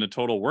responding to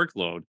total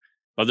workload.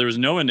 but there was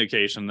no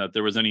indication that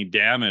there was any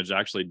damage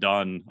actually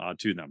done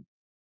to them.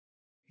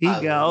 Here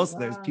you go. So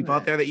there's people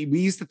out there that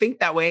we used to think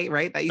that way,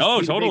 right? That used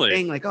to be the big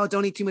thing, like, oh,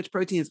 don't eat too much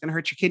protein. It's going to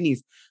hurt your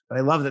kidneys. But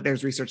I love that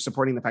there's research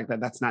supporting the fact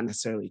that that's not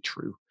necessarily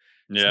true.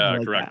 Yeah,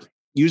 like correct. That.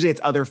 Usually it's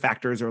other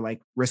factors or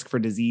like risk for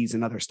disease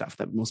and other stuff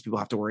that most people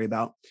have to worry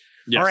about.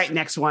 Yes. All right,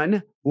 next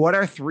one. What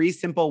are 3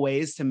 simple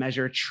ways to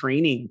measure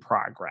training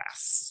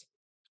progress?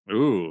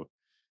 Ooh.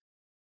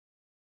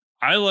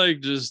 I like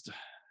just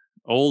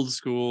old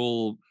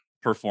school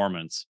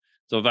performance.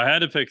 So if I had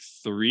to pick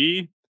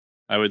 3,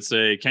 I would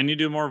say, can you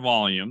do more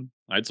volume?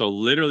 Right. So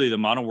literally the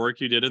amount of work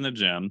you did in the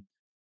gym.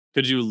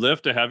 Could you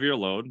lift a heavier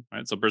load?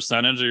 Right. So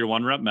percentage of your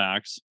 1 rep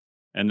max.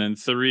 And then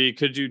 3,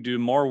 could you do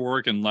more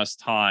work in less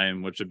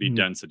time, which would be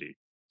density?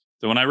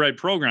 So when I write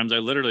programs, I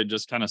literally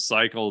just kind of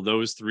cycle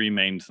those 3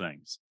 main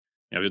things.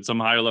 If it's some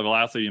higher level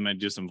athlete, you might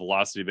do some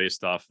velocity based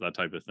stuff, that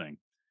type of thing.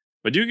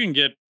 But you can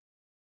get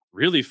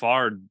really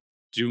far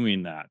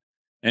doing that.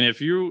 And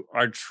if you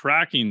are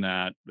tracking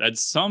that, at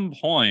some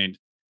point,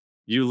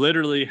 you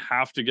literally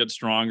have to get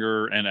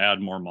stronger and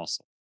add more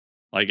muscle.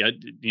 Like,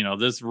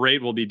 this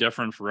rate will be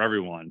different for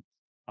everyone.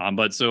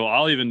 But so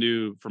I'll even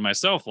do for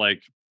myself,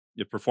 like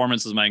if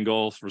performance is my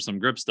goal for some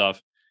grip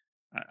stuff,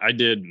 I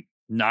did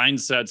 9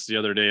 sets the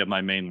other day of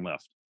my main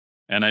lift.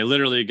 And I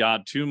literally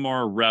got 2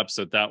 more reps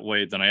at that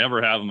weight than I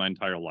ever have in my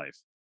entire life.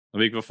 The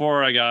week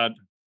before, I got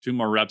 2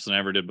 more reps than I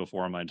ever did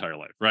before in my entire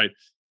life, right?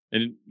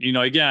 And,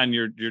 again,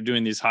 you're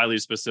doing these highly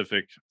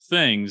specific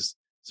things.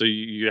 So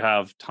you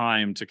have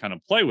time to kind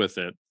of play with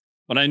it.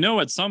 But I know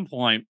at some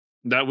point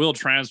that will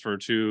transfer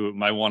to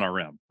my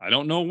 1RM. I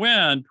don't know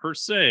when per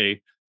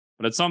se,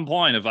 but at some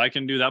point, if I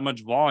can do that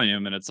much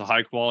volume and it's a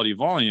high quality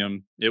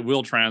volume, it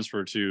will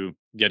transfer to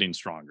getting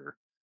stronger.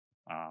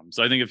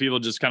 So I think if people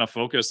just kind of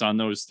focus on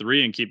those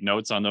 3 and keep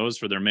notes on those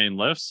for their main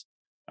lifts,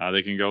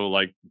 they can go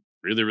like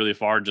really, really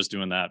far just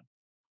doing that.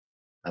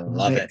 I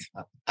love it.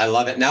 I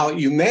love it. Now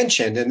you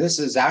mentioned, and this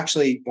is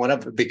actually one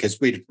of, because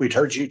we'd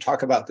heard you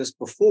talk about this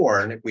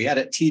before, and we had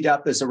it teed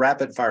up as a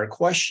rapid fire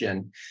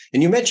question,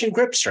 and you mentioned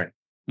grip strength.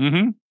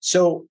 Mm-hmm.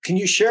 So can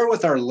you share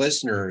with our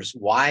listeners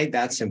why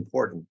that's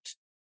important?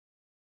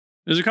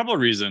 There's a couple of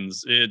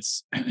reasons.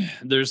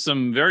 There's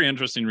some very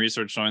interesting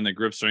research showing that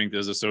grip strength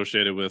is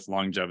associated with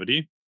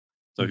longevity.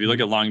 So if you look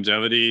at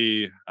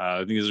longevity, I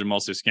think these are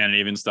mostly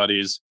Scandinavian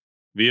studies,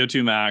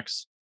 VO2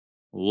 max,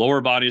 lower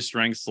body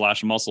strength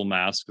 / muscle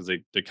mass, because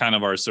they kind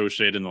of are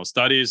associated in those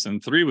studies.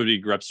 And 3 would be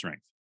grip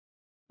strength.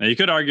 Now, you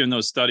could argue in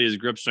those studies,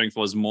 grip strength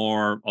was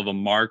more of a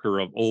marker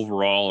of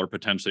overall or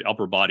potentially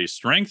upper body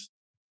strength.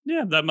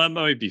 Yeah, that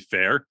might be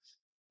fair.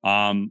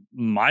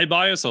 My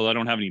bias, although I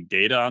don't have any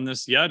data on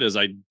this yet, is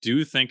I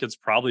do think it's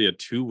probably a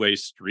 2-way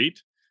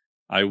street.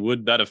 I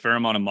would bet a fair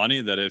amount of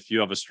money that if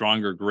you have a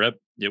stronger grip,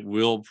 it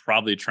will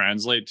probably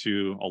translate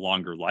to a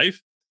longer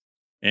life.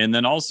 And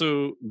then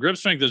also, grip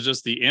strength is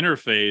just the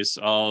interface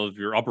of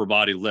your upper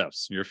body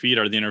lifts. Your feet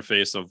are the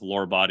interface of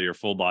lower body or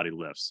full body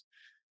lifts.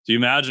 So you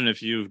imagine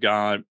if you've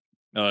got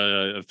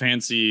a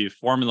fancy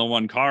Formula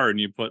 1 car and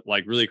you put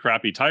like really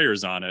crappy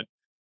tires on it,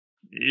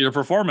 your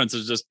performance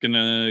is just going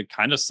to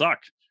kind of suck.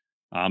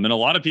 And a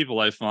lot of people,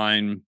 I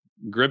find,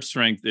 grip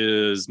strength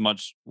is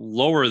much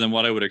lower than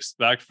what I would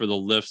expect for the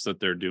lifts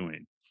that they're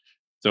doing.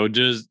 So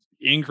just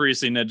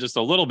increasing it just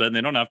a little bit, and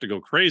they don't have to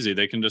go crazy.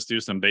 They can just do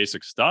some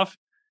basic stuff,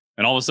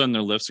 and all of a sudden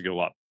their lifts go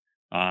up.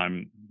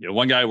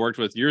 One guy I worked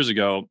with years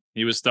ago,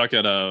 he was stuck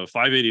at a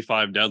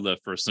 585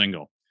 deadlift for a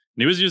single,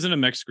 and he was using a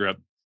mixed grip,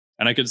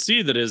 and I could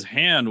see that his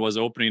hand was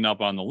opening up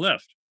on the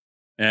lift.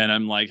 And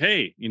I'm like,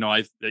 hey,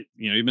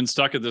 you've been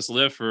stuck at this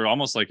lift for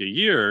almost like a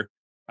year.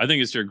 I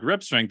think it's your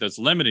grip strength that's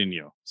limiting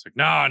you. It's like,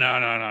 no.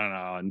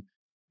 And,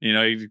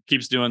 he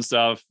keeps doing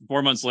stuff.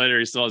 4 months later,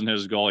 he still hasn't hit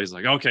his goal. He's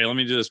like, okay, let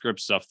me do this grip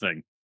stuff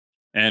thing.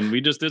 And we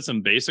just did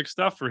some basic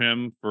stuff for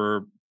him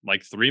for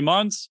like 3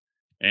 months.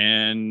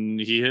 And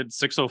he hit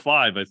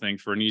 605, I think,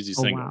 for an easy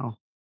single.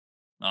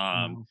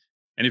 Wow.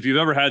 And if you've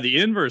ever had the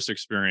inverse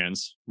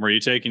experience where you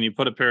take and you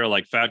put a pair of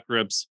like fat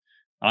grips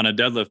on a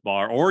deadlift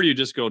bar, or you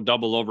just go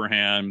double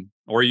overhand,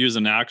 or use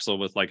an axle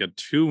with like a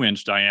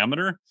 2-inch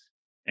diameter,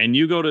 and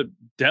you go to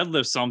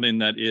deadlift something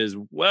that is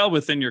well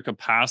within your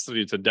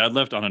capacity to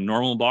deadlift on a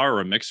normal bar or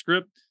a mixed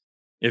grip,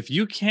 if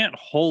you can't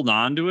hold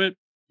on to it,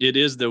 it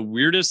is the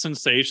weirdest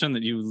sensation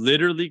that you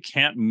literally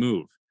can't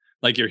move.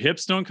 Like your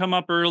hips don't come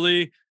up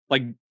early,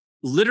 like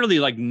literally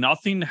like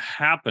nothing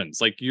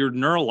happens. Like you're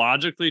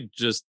neurologically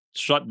just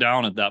shut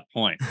down at that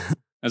point.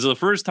 And so the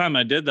first time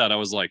I did that, I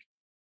was like,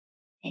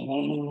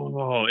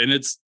 oh, and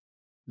it's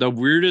the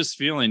weirdest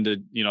feeling to,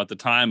 at the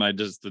time I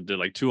just did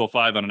like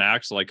 205 on an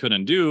axle I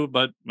couldn't do,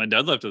 but my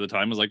deadlift at the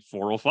time was like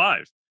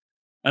 405.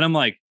 And I'm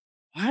like,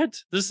 what?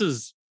 This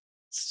is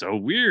so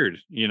weird,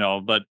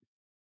 but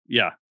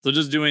yeah. So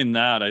just doing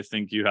that, I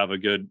think you have a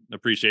good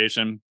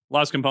appreciation.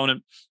 Last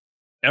component,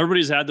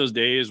 everybody's had those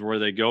days where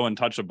they go and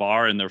touch a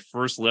bar and their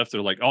first lift,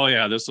 they're like, oh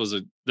yeah, this is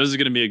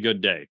going to be a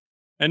good day.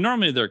 And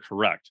normally they're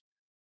correct.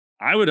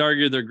 I would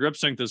argue their grip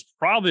strength is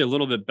probably a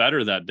little bit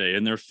better that day,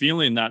 and they're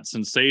feeling that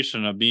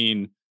sensation of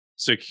being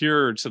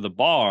secure to the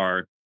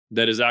bar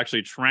that is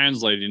actually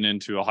translating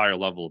into a higher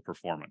level of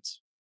performance.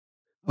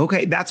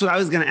 Okay, that's what I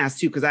was going to ask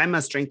too, because I'm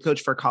a strength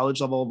coach for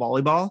college level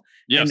volleyball.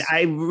 Yes. And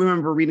I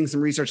remember reading some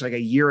research like a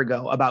year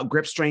ago about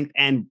grip strength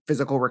and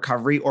physical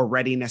recovery or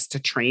readiness to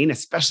train,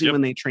 especially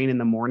when they train in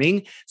the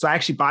morning. So I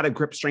actually bought a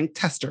grip strength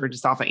tester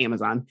just off of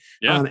Amazon.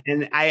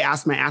 And I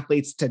asked my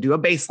athletes to do a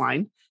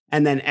baseline.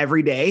 And then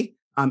every day,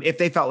 if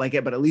they felt like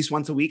it, but at least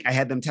once a week, I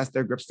had them test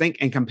their grip strength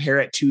and compare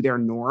it to their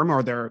norm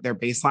or their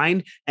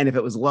baseline. And if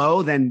it was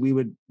low, then we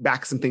would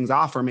back some things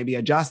off or maybe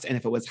adjust. And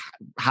if it was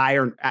high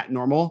or at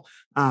normal,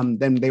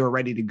 then they were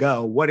ready to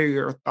go. What are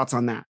your thoughts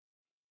on that?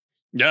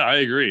 Yeah, I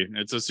agree.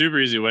 It's a super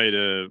easy way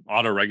to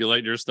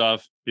auto-regulate your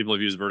stuff. People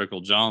have used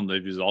vertical jump.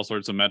 They've used all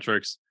sorts of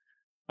metrics.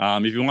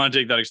 If you want to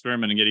take that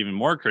experiment and get even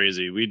more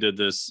crazy, we did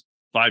this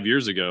 5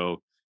 years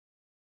ago.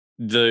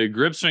 The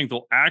grip strength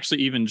will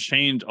actually even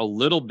change a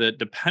little bit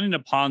depending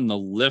upon the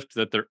lift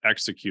that they're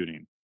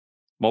executing.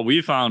 What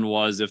we found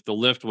was if the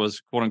lift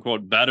was quote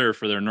unquote better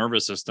for their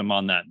nervous system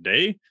on that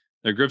day,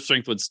 their grip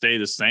strength would stay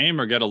the same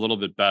or get a little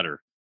bit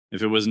better.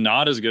 If it was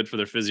not as good for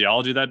their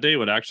physiology that day, it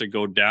would actually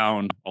go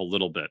down a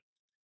little bit.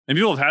 And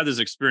people have had this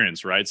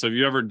experience, right? So have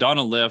you ever done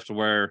a lift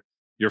where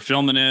you're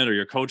filming it or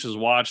your coach is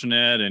watching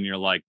it and you're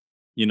like,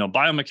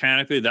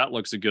 biomechanically, that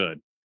looks good.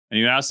 And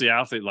you ask the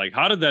athlete, like,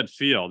 how did that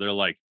feel? They're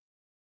like,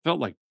 felt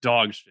like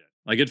dog shit.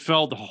 Like it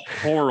felt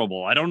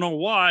horrible. I don't know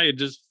why. It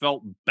just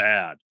felt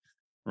bad.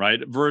 Right.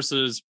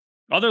 Versus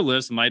other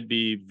lifts might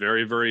be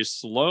very, very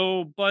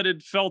slow, but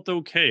it felt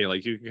okay.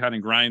 Like you could kind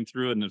of grind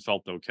through it and it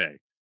felt okay.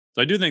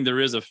 So I do think there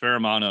is a fair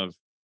amount of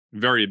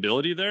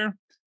variability there.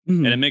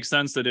 Mm-hmm. And it makes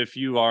sense that if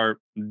you are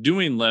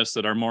doing lifts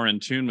that are more in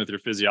tune with your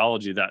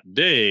physiology that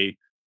day,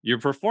 your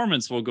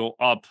performance will go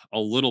up a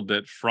little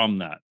bit from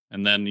that.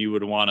 And then you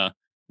would want to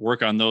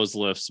work on those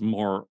lifts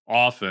more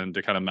often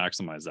to kind of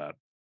maximize that.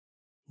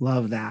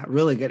 Love that.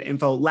 Really good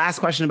info. Last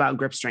question about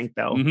grip strength,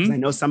 though, because I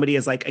know somebody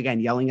is like, again,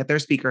 yelling at their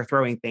speaker,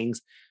 throwing things.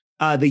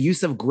 The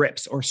use of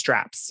grips or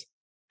straps.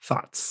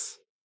 Thoughts?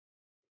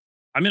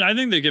 I mean, I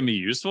think they can be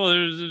useful.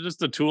 There's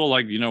just a tool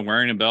like,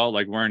 wearing a belt,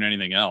 like wearing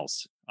anything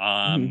else.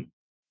 I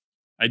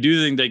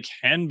do think they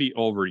can be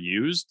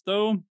overused,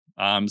 though.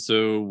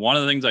 So one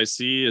of the things I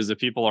see is that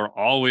people are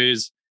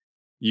always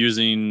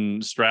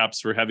using straps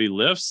for heavy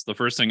lifts. The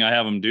first thing I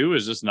have them do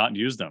is just not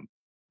use them.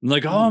 I'm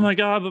like, oh my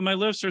God, but my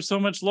lifts are so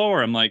much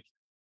lower. I'm like,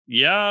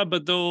 yeah,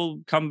 but they'll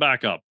come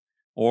back up.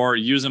 Or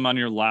use them on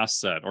your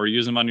last set or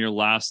use them on your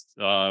last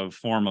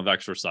form of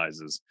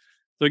exercises.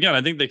 So again,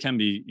 I think they can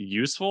be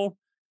useful,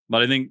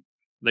 but I think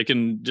they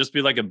can just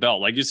be like a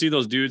belt. Like you see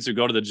those dudes who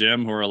go to the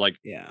gym who are like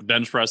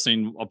bench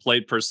pressing a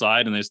plate per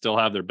side and they still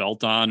have their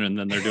belt on and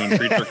then they're doing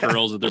preacher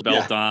curls with their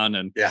belt on.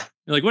 And you're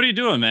like, what are you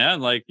doing, man?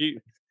 Like you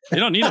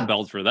don't need a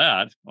belt for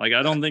that. Like,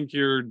 I don't think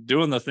you're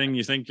doing the thing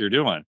you think you're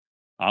doing.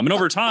 And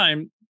over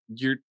time,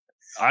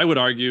 I would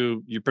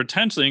argue you're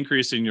potentially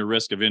increasing your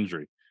risk of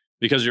injury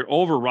because you're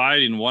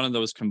overriding one of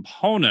those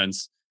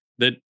components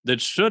that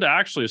should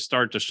actually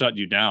start to shut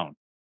you down.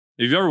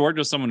 If you've ever worked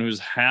with someone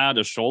who's had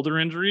a shoulder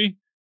injury,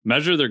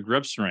 measure their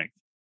grip strength.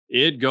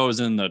 It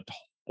goes in the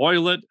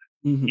toilet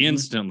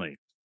instantly.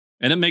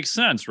 And it makes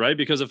sense, right?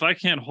 Because if I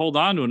can't hold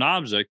on to an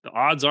object, the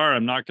odds are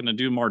I'm not going to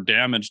do more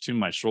damage to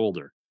my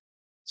shoulder.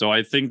 So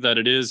I think that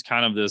it is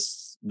kind of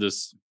this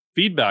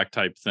feedback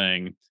type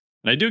thing.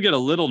 And I do get a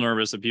little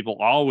nervous of people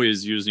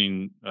always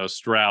using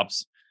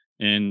straps,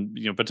 and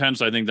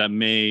potentially I think that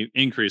may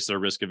increase their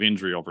risk of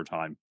injury over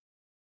time.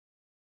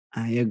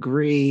 I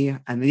agree.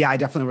 And I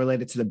definitely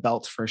related to the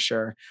belt for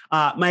sure.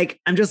 Mike,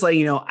 I'm just letting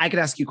you know, I could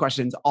ask you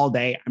questions all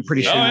day. I'm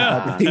pretty sure you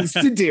have other things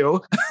to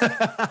do.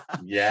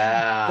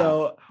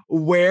 So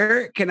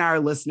where can our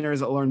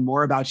listeners learn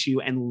more about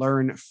you and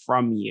learn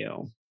from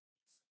you?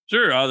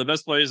 Sure. The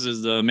best place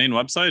is the main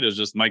website is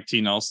just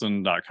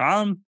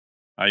miketnelson.com.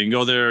 You can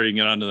go there, you can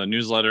get onto the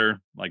newsletter.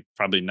 Like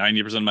probably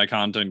 90% of my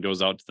content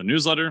goes out to the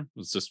newsletter.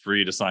 It's just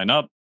free to sign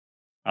up.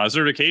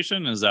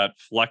 Certification is at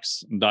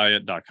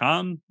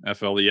flexdiet.com,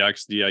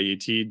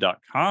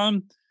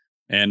 flexdiet.com.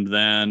 And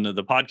then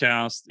the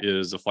podcast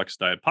is a Flex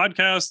Diet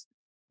podcast.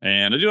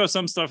 And I do have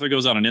some stuff that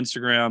goes out on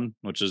Instagram,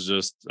 which is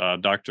just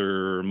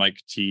Dr.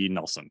 Mike T.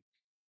 Nelson.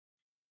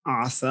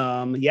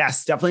 Awesome.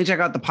 Yes, definitely check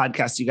out the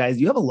podcast, you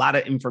guys. You have a lot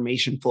of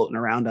information floating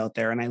around out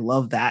there. And I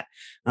love that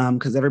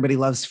because everybody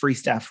loves free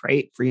stuff,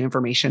 right? Free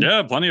information.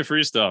 Yeah, plenty of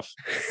free stuff.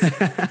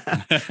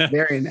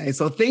 Very nice.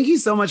 Well, thank you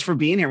so much for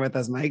being here with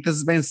us, Mike. This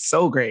has been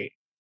so great.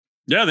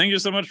 Yeah, thank you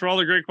so much for all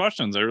the great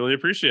questions. I really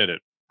appreciate it.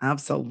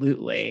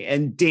 Absolutely.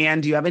 And Dan,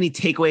 do you have any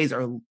takeaways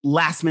or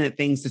last minute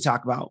things to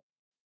talk about?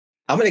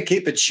 I'm going to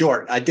keep it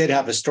short. I did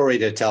have a story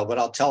to tell, but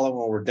I'll tell it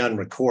when we're done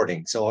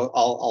recording. So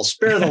I'll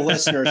spare the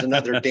listeners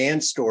another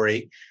Dan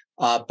story.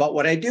 But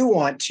what I do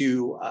want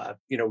to,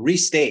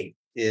 restate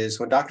is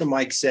when Dr.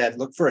 Mike said,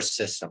 look for a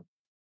system.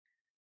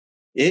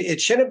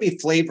 It shouldn't be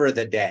flavor of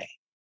the day.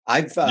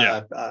 I've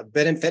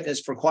been in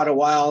fitness for quite a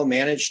while,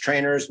 managed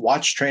trainers,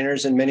 watched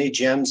trainers in many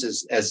gyms,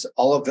 as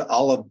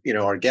all of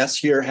our guests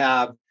here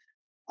have,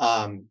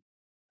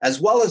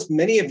 as well as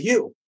many of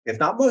you, if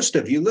not most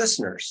of you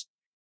listeners.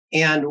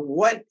 And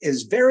what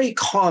is very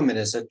common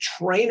is a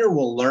trainer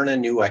will learn a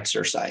new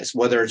exercise,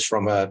 whether it's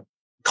from a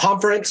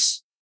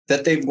conference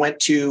that they've went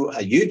to, a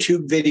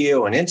YouTube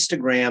video, an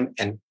Instagram,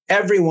 and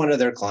every one of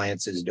their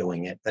clients is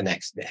doing it the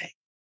next day.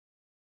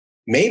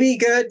 Maybe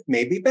good,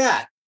 maybe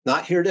bad.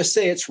 Not here to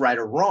say it's right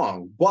or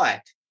wrong,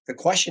 but the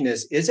question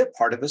is it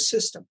part of a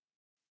system?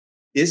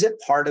 Is it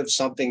part of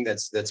something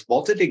that's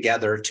bolted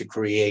together to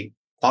create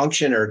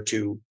function or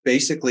to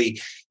basically,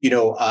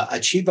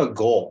 achieve a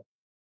goal?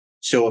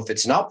 So if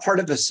it's not part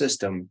of a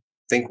system,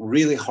 think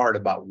really hard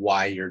about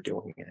why you're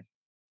doing it.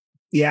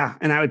 Yeah.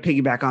 And I would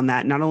piggyback on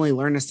that. Not only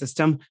learn a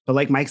system, but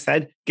like Mike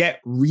said, get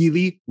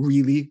really,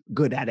 really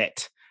good at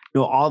it.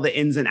 Know all the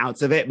ins and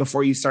outs of it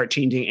before you start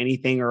changing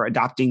anything or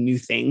adopting new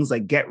things.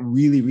 Like get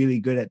really, really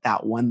good at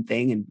that one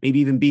thing and maybe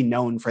even be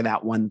known for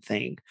that one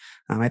thing.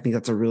 I think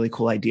that's a really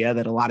cool idea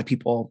that a lot of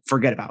people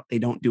forget about. They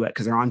don't do it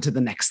because they're on to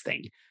the next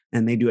thing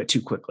and they do it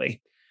too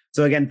quickly.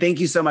 So again, thank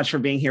you so much for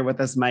being here with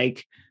us,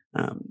 Mike.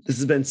 This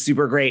has been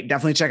super great.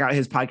 Definitely check out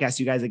his podcast,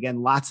 you guys.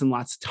 Again, lots and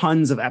lots,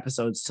 tons of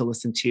episodes to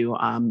listen to.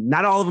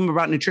 Not all of them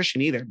about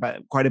nutrition either,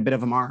 but quite a bit of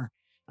them are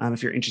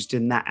if you're interested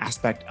in that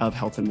aspect of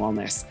health and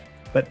wellness.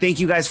 But thank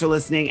you guys for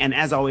listening. And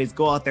as always,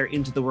 go out there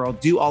into the world,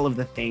 do all of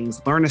the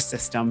things, learn a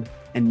system,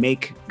 and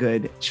make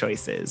good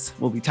choices.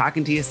 We'll be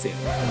talking to you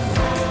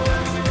soon.